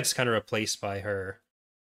 She just gets kind of replaced by her.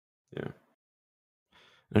 Yeah.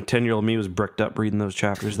 And 10-year-old me was bricked up reading those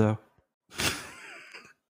chapters, though.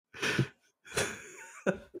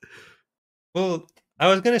 Well, I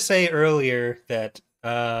was going to say earlier that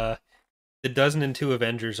the Dozen and Two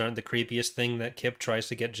Avengers aren't the creepiest thing that Kip tries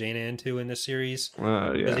to get Jaina into in this series.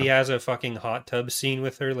 Because he has a fucking hot tub scene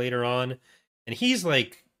with her later on. And he's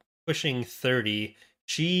like pushing 30.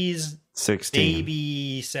 She's 16.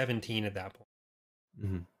 Maybe 17 at that point.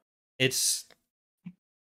 Mm-hmm. It's...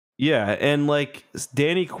 Yeah, and like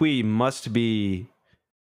Danny Kui must be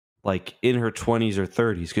like in her 20s or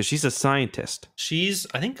 30s because she's a scientist. She's,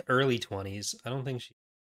 I think, early 20s. I don't think she...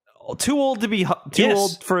 Too old to be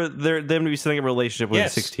old for them to be setting up a relationship with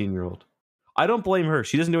a 16-year-old. I don't blame her.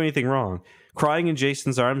 She doesn't do anything wrong. Crying in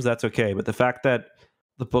Jason's arms, that's okay. But the fact that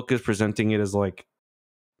the book is presenting it as like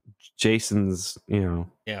Jason's, Yeah.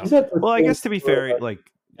 Well, I guess to be fair, like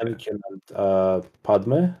Anakin and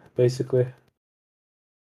Padme, basically.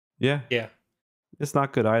 Yeah. It's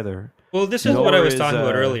not good either. Well, this is what I was talking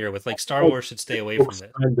about earlier with like Star Wars should stay away from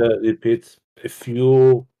it. And repeat a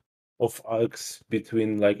few of arcs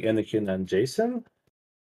between like Anakin and Jason.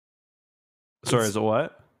 Sorry, is it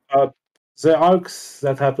what? The arcs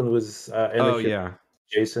that happened with Anakin and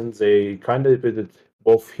Jason, they kind of repeated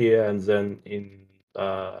both here and then in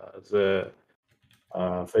the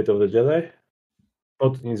Fate of the Jedi.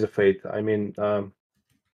 Not in the Fate, I mean...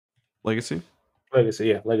 Legacy?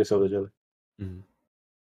 Legacy of the Jedi. Mm-hmm.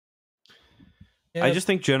 Yeah. I just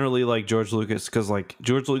think generally like George Lucas, because like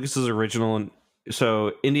George Lucas's original, and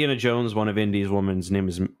so Indiana Jones, one of Indy's woman's name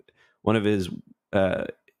is one of his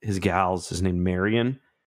gals is named Marion,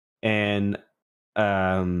 and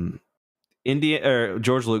George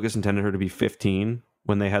Lucas intended her to be 15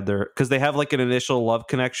 when they had because they have like an initial love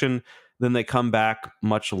connection, then they come back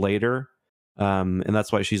much later, and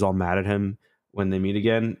that's why she's all mad at him when they meet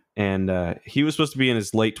again, and he was supposed to be in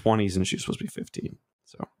his late 20s and she was supposed to be 15.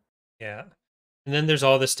 So yeah. And then there's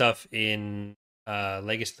all this stuff in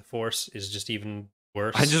Legacy of the Force is just even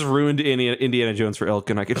worse. I just ruined Indiana Jones for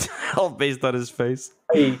Elkin. I can tell based on his face.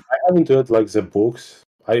 I haven't read like the books.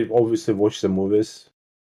 I obviously watched the movies.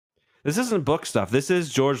 This isn't book stuff. This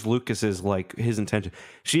is George Lucas's like his intention.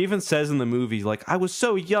 She even says in the movie, like, I was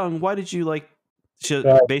so young. Why did you like? She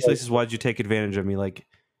basically says, "Why did you take advantage of me?" Like,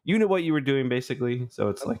 you know what you were doing, basically. So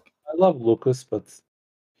it's like I love Lucas, but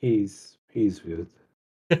he's weird.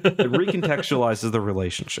 It recontextualizes the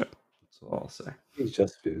relationship. That's all I'll say. He's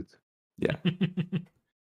just weird. Yeah.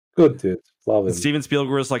 Good dude. Love him. And Steven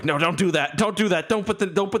Spielberg is like, no, don't do that. Don't do that. Don't put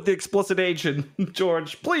the explicit age in,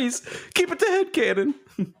 George. Please keep it to headcanon.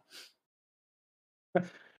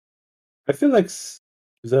 I feel like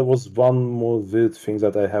there was one more weird thing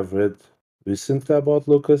that I have read recently about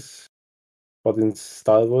Lucas, but in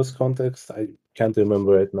Star Wars context, I can't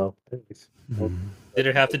remember right now. Did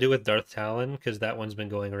it have to do with Darth Talon? Because that one's been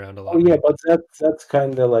going around a lot. Oh yeah, but that's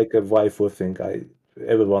kind of like a waifu thing.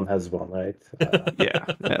 Everyone has one, right? Yeah,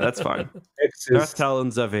 that's fine. Darth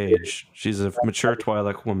Talon's of age. She's a mature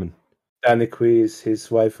Twi'lek woman. Danny Kui is his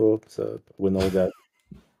waifu, so we know that.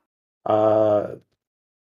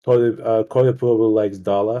 Corey probably likes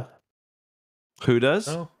Dala. Who does?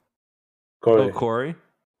 Corey.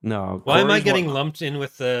 No. Why am I getting lumped in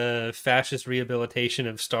with the fascist rehabilitation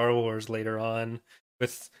of Star Wars later on?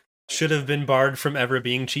 With should have been barred from ever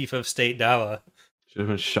being chief of state Dala. Should have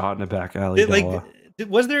been shot in a back alley.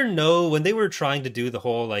 Was there when they were trying to do the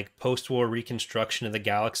whole like post-war reconstruction of the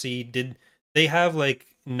galaxy? Did they have like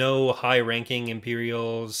no high-ranking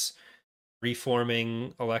Imperials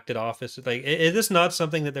reforming elected office? Like, is this not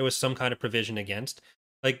something that there was some kind of provision against?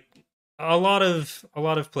 Like a lot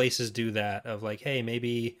of places do that. Of like, hey,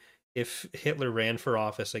 maybe if Hitler ran for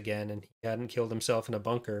office again and he hadn't killed himself in a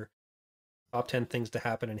bunker, top 10 things to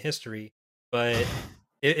happen in history. But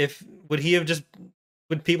if would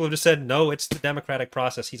people have just said no? It's the democratic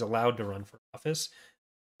process. He's allowed to run for office.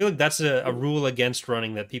 I feel like that's a rule against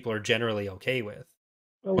running that people are generally okay with.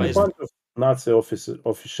 Well, a bunch of Nazi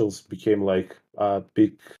officials became like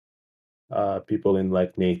big people in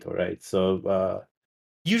like NATO, right? So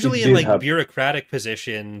usually in like bureaucratic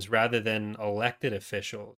positions rather than elected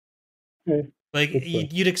officials. Okay. Like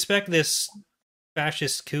you'd expect this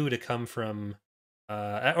fascist coup to come from,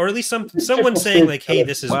 or at least someone saying like, "Hey,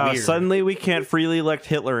 this is weird." Suddenly we can't freely elect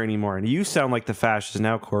Hitler anymore, and you sound like the fascist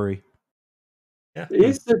now, Corey. Yeah,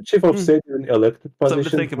 is the chief of state an elected position?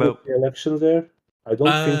 Something to think about. The election there, I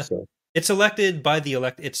don't think so. It's elected by the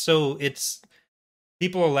It's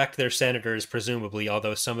people elect their senators presumably,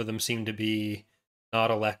 although some of them seem to be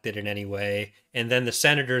not elected in any way, and then the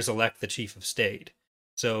senators elect the chief of state.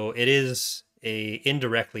 So it is a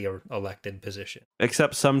indirectly elected position.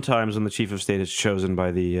 Except sometimes when the chief of state is chosen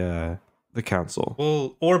by the council.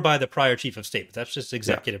 Well, or by the prior chief of state, but that's just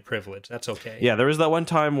executive privilege. That's okay. Yeah, there was that one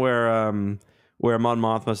time where Mon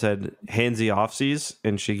Mothma said handsy offsies,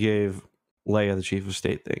 and she gave Leia the chief of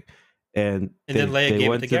state thing. And then Leia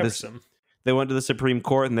gave it to Gavrisum. They went to the Supreme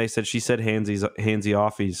Court and they said she said handsy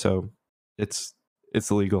offies, so it's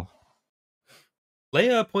illegal.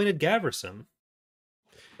 Leia appointed Gavrisum.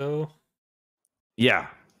 So yeah.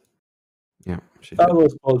 Star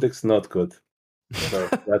Wars politics not good. So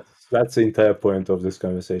that's the entire point of this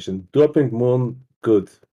conversation. Dropping Moon, good.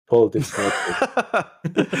 Politics not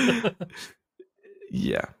good.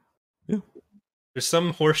 Yeah. There's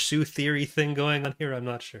some horseshoe theory thing going on here. I'm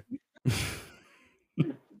not sure.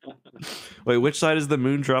 Wait, which side is the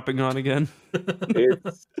moon dropping on again?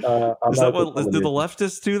 It's, do the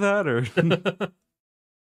leftists do that, or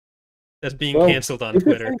that's being canceled on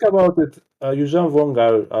Twitter? If you think about it, Yuuzhan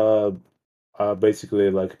Vong are basically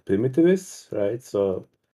like primitivists, right? So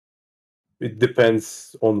it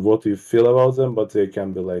depends on what you feel about them, but they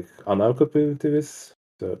can be like anarcho-primitivists.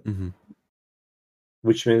 So,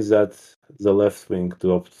 which means that the left wing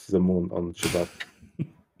dropped the moon on Chewbacca.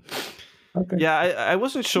 Okay. Yeah, I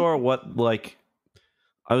wasn't sure what, like,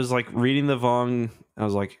 I was like reading the Vong. I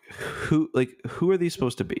was like, who are these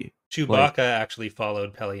supposed to be? Chewbacca actually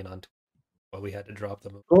followed Pelion on Twitter, but we had to drop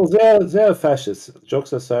them. Well, they're fascists.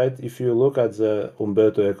 Jokes aside, if you look at the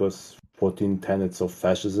Umberto Eco's 14 tenets of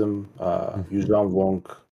fascism, Yuuzhan Vong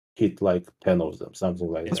hit like 10 of them, something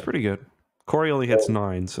like that. That's pretty good. Corey only hits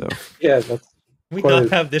 9, so yeah. That's we not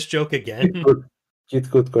have this joke again. Hit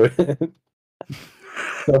good, Corey.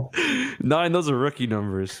 9, those are rookie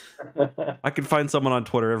numbers. I can find someone on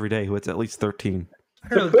Twitter every day who hits at least 13.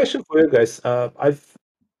 So question for you guys.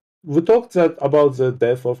 We talked about the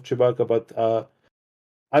death of Chewbacca, but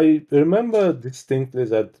I remember distinctly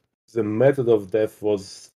that the method of death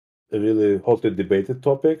was a really hotly debated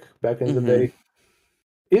topic back in the day.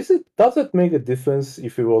 Does it make a difference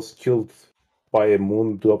if he was killed by a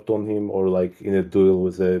moon dropped on him, or like in a duel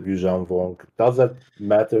with a Yuuzhan Vong? Does that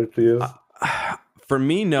matter to you? For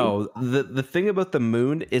me, no. The thing about the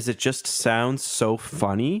moon is it just sounds so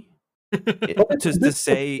funny to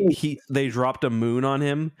say they dropped a moon on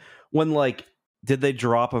him, when like, did they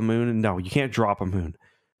drop a moon? No, you can't drop a moon.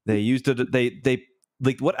 They used it. They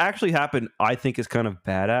like what actually happened. I think is kind of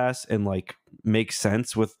badass and like makes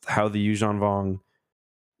sense with how the Yuuzhan Vong,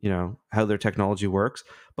 how their technology works.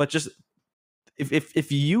 But just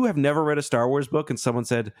if you have never read a Star Wars book and someone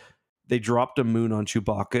said they dropped a moon on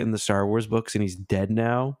Chewbacca in the Star Wars books and he's dead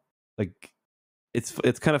now, like it's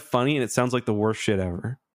kind of funny and it sounds like the worst shit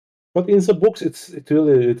ever. But in the books, it's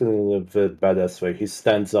really written in a very badass way. He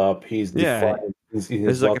stands up. He's defiant.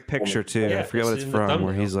 There's like a picture too. I forget what it's from,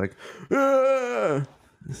 where he's like,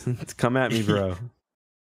 "Come at me, bro."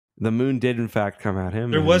 The moon did in fact come at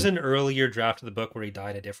him. There was an earlier draft of the book where he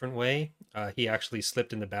died a different way. He actually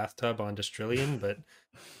slipped in the bathtub on Destrillian, but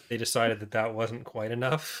they decided that wasn't quite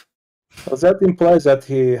enough. Well, that implies that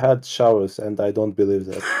he had showers, and I don't believe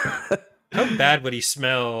that. How bad would he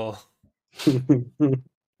smell?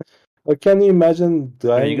 Well, can you imagine?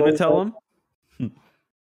 Are you going to tell him?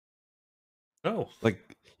 No.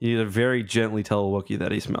 Like, you need to very gently tell a Wookiee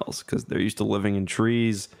that he smells, because they're used to living in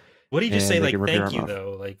trees. What do you just say, like, thank you,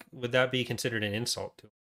 though? Like, would that be considered an insult to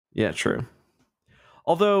him? Yeah, true.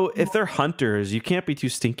 Although, if they're hunters, you can't be too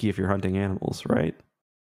stinky if you're hunting animals, right?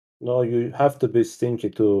 No, you have to be stinky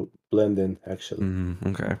to blend in, actually.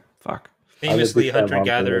 Okay, fuck. Famously,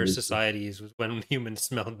 hunter-gatherer societies was when humans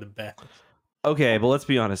smelled the best. Okay, but let's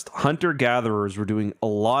be honest. Hunter-gatherers were doing a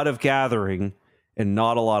lot of gathering, and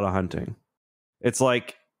not a lot of hunting. It's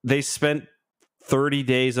like they spent 30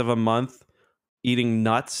 days of a month eating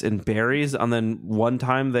nuts and berries, and then one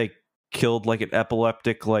time they killed like an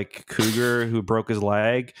epileptic like cougar who broke his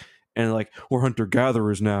leg, and like, we're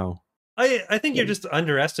hunter-gatherers now. I think you're just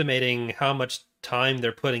underestimating how much time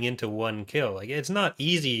they're putting into one kill. Like, it's not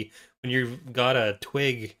easy when you've got a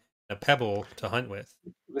twig, a pebble to hunt with.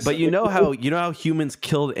 But you know how humans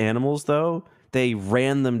killed animals though? They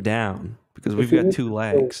ran them down because we've got two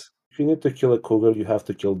legs. If you need to kill a cougar, you have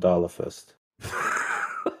to kill Dala first.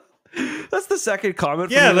 That's the second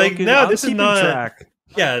comment. Yeah, from like no, this is not. Track.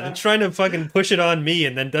 Yeah, they're trying to fucking push it on me,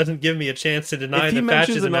 and then doesn't give me a chance to deny if he the mentions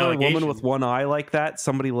fascism another allegation. woman with one eye like that,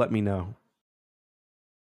 somebody let me know.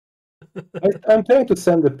 I'm trying to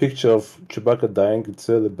send a picture of Chewbacca dying. It's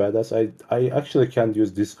really badass. I actually can't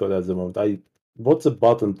use Discord at the moment. What's a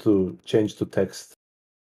button to change to text?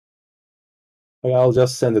 I'll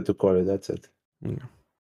just send it to Corey. That's it. Yeah.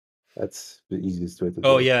 That's the easiest way to do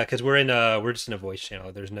Oh it. yeah, because we're just in a voice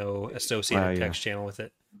channel. There's no associated text channel with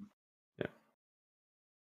it. Yeah.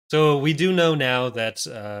 So we do know now that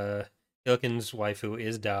Ilkin's waifu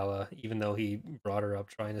is Dala, even though he brought her up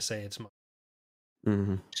trying to say it's mine.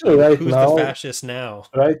 Mm-hmm. So who's the fascist now?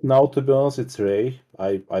 Right now, to be honest, it's Rey.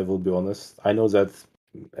 I will be honest. I know that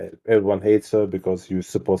everyone hates her because you're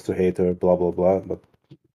supposed to hate her, blah blah blah. But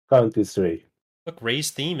currently, it's Rey. Look, Rey's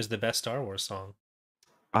theme is the best Star Wars song.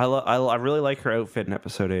 I really like her outfit in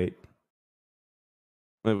Episode 8.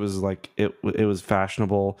 It was like it was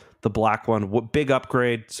fashionable. The black one, big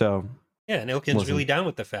upgrade. So yeah, and Ilkin's really down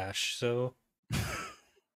with the fash. So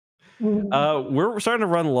we're starting to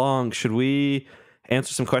run long. Should we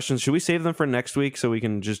answer some questions? Should we save them for next week so we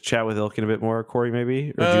can just chat with Ilkin a bit more, Corey?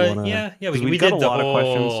 Maybe. Or do you wanna, yeah. We did the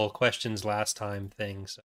whole questions last time thing,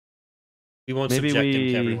 so we won't subject him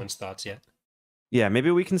to everyone's thoughts yet. Yeah,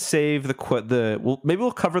 maybe we can save maybe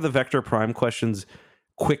we'll cover the Vector Prime questions as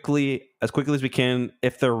quickly as we can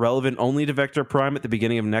if they're relevant only to Vector Prime at the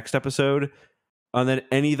beginning of next episode, and then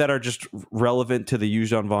any that are just relevant to the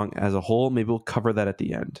Yuuzhan Vong as a whole, maybe we'll cover that at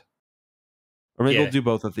the end, or maybe we'll do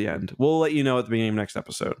both at the end. We'll let you know at the beginning of next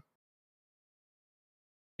episode.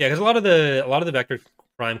 Yeah, because a lot of the Vector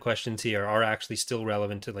Prime questions here are actually still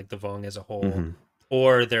relevant to like the Vong as a whole,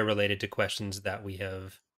 or they're related to questions that we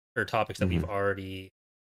have or topics that we've already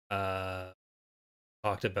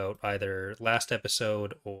talked about either last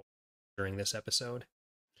episode or during this episode.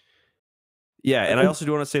 Yeah, and I also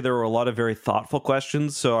do want to say there were a lot of very thoughtful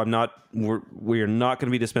questions, so we are not going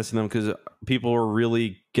to be dismissing them because people were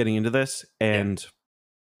really getting into this, and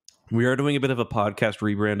we are doing a bit of a podcast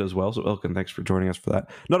rebrand as well. So Ilkin, thanks for joining us for that.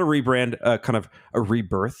 Not a rebrand, kind of a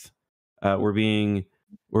rebirth.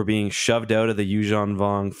 We're being shoved out of the Yuuzhan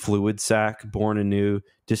Vong fluid sac, born anew,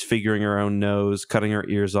 disfiguring our own nose, cutting our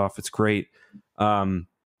ears off. It's great.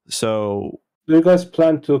 So do you guys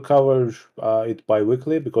plan to cover it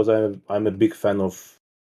bi-weekly? Because I'm a big fan of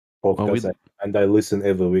podcasts and I listen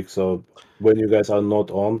every week. So when you guys are not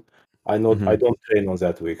on, I don't train on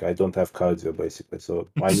that week. I don't have cardio basically. So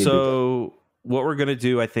what we're gonna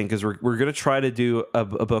do, I think, is we're gonna try to do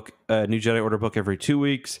a New Jedi Order book every 2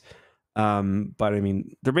 weeks. But I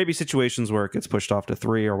mean, there may be situations where it gets pushed off to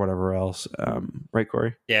 3 or whatever else. Right,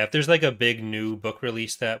 Corey? Yeah, if there's like a big new book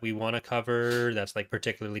release that we want to cover that's like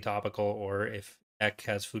particularly topical, or if Ek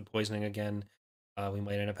has food poisoning again, we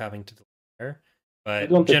might end up having to delay.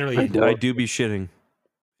 But generally, I do be shitting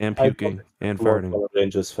and puking and farting. I'm a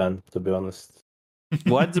Rangers fan, to be honest.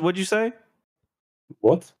 What'd you say?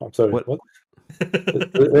 What? I'm sorry. What?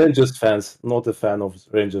 Rangers fans, not a fan of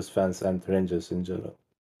Rangers fans and Rangers in general.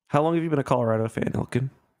 How long have you been a Colorado fan, Ilkin?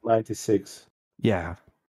 96. Yeah.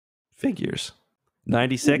 Figures.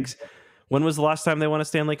 96? When was the last time they won a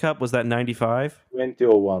Stanley Cup? Was that 95?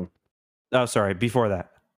 2001. Oh, sorry. Before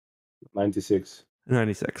that. 96.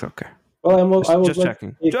 96, okay. Well, I was just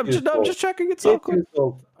checking. I'm just checking. It's all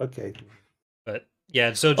cool. Okay. But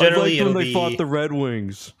yeah, so generally it'll be fought the Red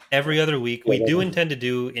Wings every other week. We do intend to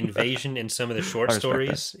do Invasion in some of the short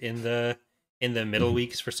stories in the middle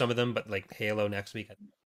weeks for some of them, but like Halo next week I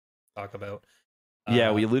talk about.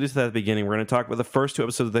 Yeah, we alluded to that at the beginning. We're going to talk about the first 2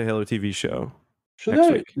 episodes of the Halo TV show. Should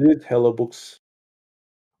I read Halo books?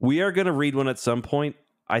 We are going to read one at some point.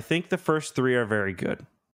 I think the first 3 are very good.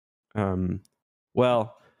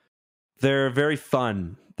 Well, they're very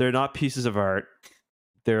fun. They're not pieces of art.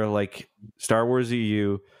 They're like Star Wars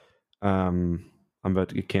EU. I'm about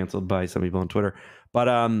to get canceled by some people on Twitter, but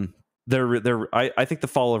I think the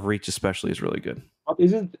Fall of Reach especially is really good. But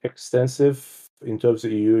is it extensive in terms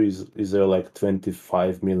of EU? Is there like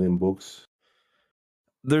 25 million books?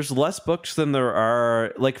 There's less books than there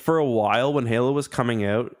are. Like for a while when Halo was coming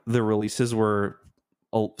out, the releases were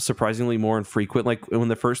surprisingly more infrequent. Like when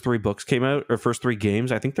the first 3 books came out, or first 3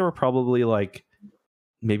 games, I think there were probably like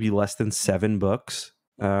maybe less than 7 books,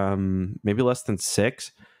 maybe less than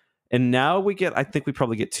 6. And now I think we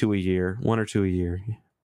probably get 2 a year, 1 or 2 a year.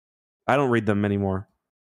 I don't read them anymore,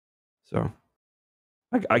 so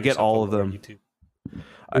I get all of them.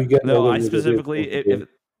 I specifically,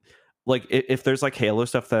 if there's like Halo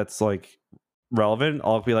stuff that's like relevant,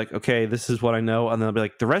 I'll be like, okay, this is what I know, and then I'll be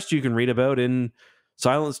like, the rest you can read about in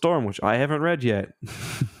Silent Storm, which I haven't read yet.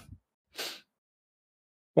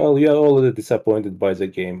 Well, you're already disappointed by the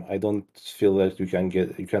game. I don't feel that you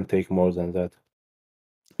can take more than that.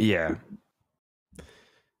 Yeah.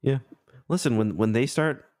 Listen, when they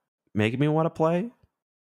start making me want to play,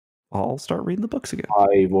 I'll start reading the books again.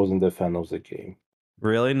 I wasn't a fan of the game.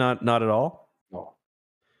 Really? Not at all? No.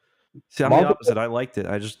 See, I'm the opposite. I liked it.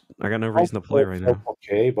 I got no reason to play right now.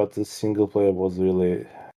 Okay, but the single player was really,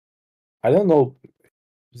 I don't know.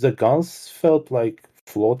 The guns felt like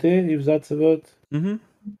floaty, if that's a word. Mm-hmm.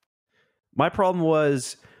 My problem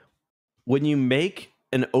was when you make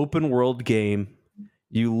an open world game,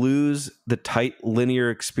 you lose the tight linear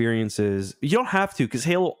experiences. You don't have to, because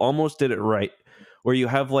Halo almost did it right, where you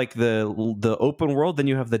have like the open world, then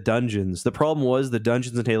you have the dungeons. The problem was the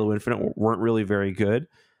dungeons in Halo Infinite weren't really very good.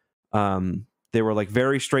 They were like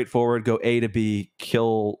very straightforward, go A to B,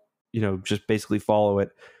 kill, just basically follow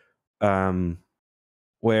it.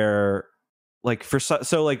 Where like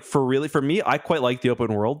for me, I quite like the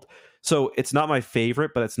open world. So it's not my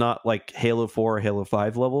favorite, but it's not like Halo 4 or Halo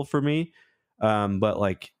 5 level for me. But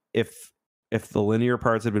like if the linear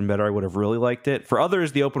parts had been better, I would have really liked it. For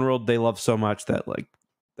others, the open world they love so much that like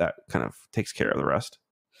that kind of takes care of the rest.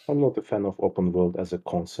 I'm not a fan of open world as a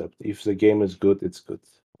concept. If the game is good, it's good,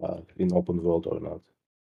 in open world or not.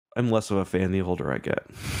 I'm less of a fan the older I get,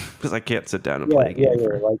 because I can't sit down and play a game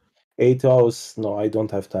for like 8 hours. No, I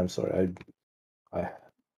don't have time. Sorry,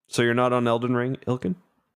 So you're not on Elden Ring, Ilkin?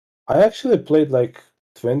 I actually played like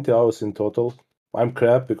 20 hours in total. I'm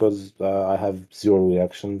crap because I have 0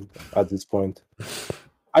 reaction at this point.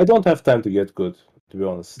 I don't have time to get good, to be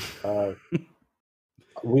honest.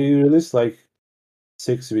 We release like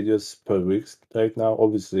 6 videos per week right now.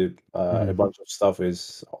 Obviously, a bunch of stuff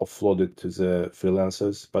is offloaded to the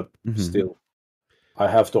freelancers, but still, I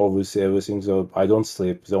have to oversee everything, so I don't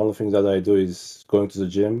sleep. The only thing that I do is going to the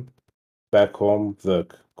gym, back home,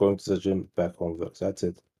 work. Going to the gym, back home, work. That's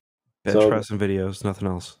it. Bench pressing videos, nothing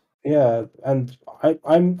else. Yeah, and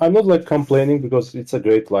I'm not like complaining because it's a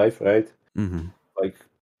great life, right? Mm-hmm. Like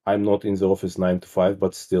I'm not in the office 9 to 5,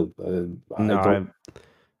 but still, I'm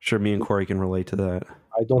sure me and Corey can relate to that.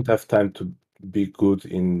 I don't have time to be good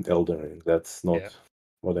in Elden Ring. That's not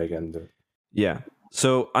what I can do. Yeah.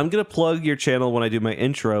 So I'm gonna plug your channel when I do my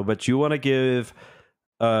intro, but you want to give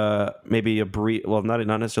maybe a brief, well, not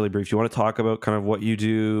necessarily brief. You want to talk about kind of what you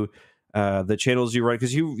do, the channels you run,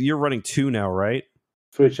 because you're running 2 now, right?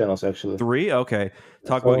 3 channels actually. 3? Okay.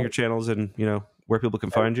 Talk about your channels and where people can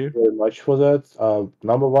find you. Very much for that.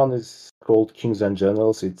 Number 1 is called Kings and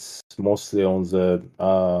Generals. It's mostly on the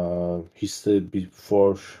history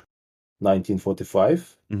before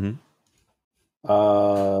 1945.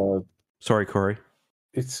 Sorry, Corey.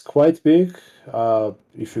 It's quite big.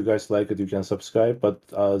 If you guys like it, you can subscribe. But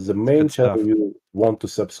the main channel you want to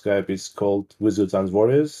subscribe is called Wizards and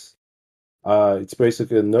Warriors. It's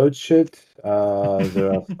basically nerd shit. There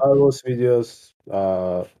are Star Wars videos,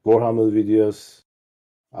 Warhammer videos.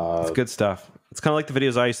 It's good stuff. It's kind of like the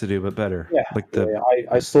videos I used to do, but better. Yeah,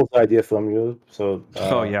 I stole the idea from you. So.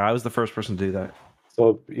 I was the first person to do that.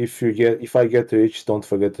 So if I get rich, don't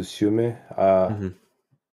forget to sue me.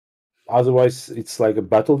 Otherwise, it's like a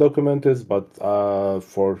battle documentary, but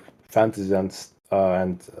for fantasy and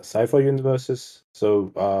sci-fi universes.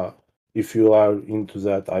 So if you are into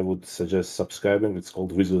that, I would suggest subscribing. It's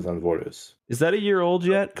called Wizards and Warriors. Is that a year old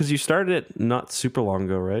yet? Because you started it not super long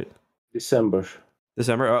ago, right? December.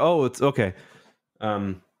 Oh, it's okay.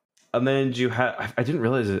 And then you had, I didn't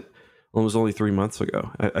realize it was only 3 months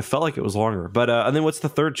ago. I felt like it was longer. But and then what's the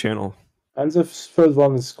third channel? And the third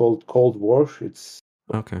one is called Cold War. It's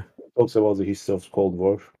okay. It talks about the history of Cold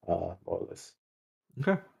War, more or less.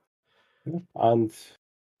 Okay. And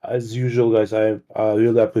as usual, guys, I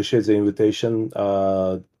really appreciate the invitation.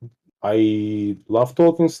 I love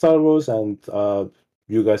talking Star Wars, and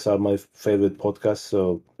you guys are my favorite podcast,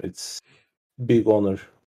 so it's big honor.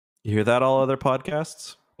 You hear that, all other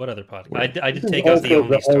podcasts? What other podcast? I did take out the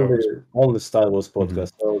only Star Wars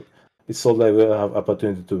podcast. So it's so that we'll have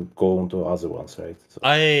opportunity to go on to other ones, right? So,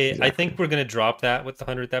 I think we're gonna drop that with the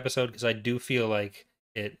 100th episode because I do feel like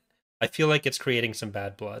it. I feel like it's creating some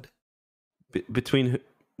bad blood. Between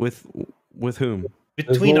with whom?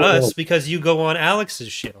 between us because you go on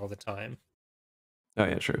Alex's shit all the time. Oh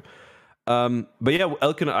yeah, true. But yeah,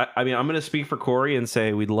 Elkin, I mean, I'm going to speak for Corey and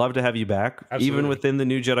say we'd love to have you back, even within the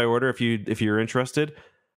New Jedi Order, if you're interested.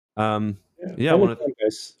 Yeah,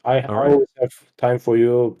 guys. I always have time for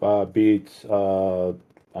you. Be it I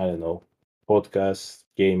don't know, podcast,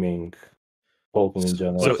 gaming, talking in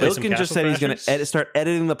general. So Ilkin just said he's going to start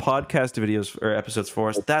editing the podcast videos or episodes for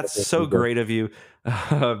us. That's so great of you.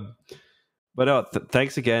 But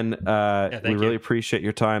thanks again. We really appreciate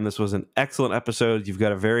your time. This was an excellent episode. You've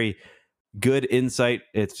got a very good insight.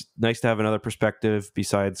 It's nice to have another perspective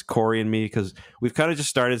besides Corey and me, because we've kind of just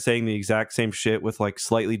started saying the exact same shit with like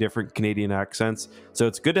slightly different Canadian accents. So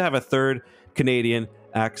it's good to have a third Canadian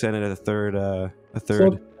accent and a third. It's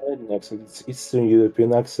not Canadian accent. It's Eastern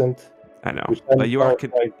European accent. I know, but you are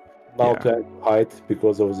now to hide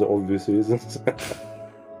because of the obvious reasons.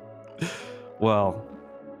 Well,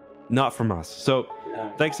 not from us. So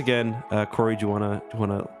thanks again, Corey. Do you wanna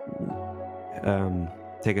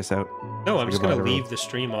take us out? No, I'm just going to leave the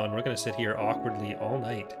stream on. We're going to sit here awkwardly all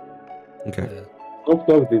night. Okay.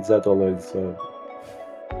 Dog did that already, so...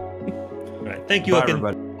 All right. Thank you, Bye, Ilkin.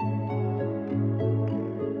 everybody.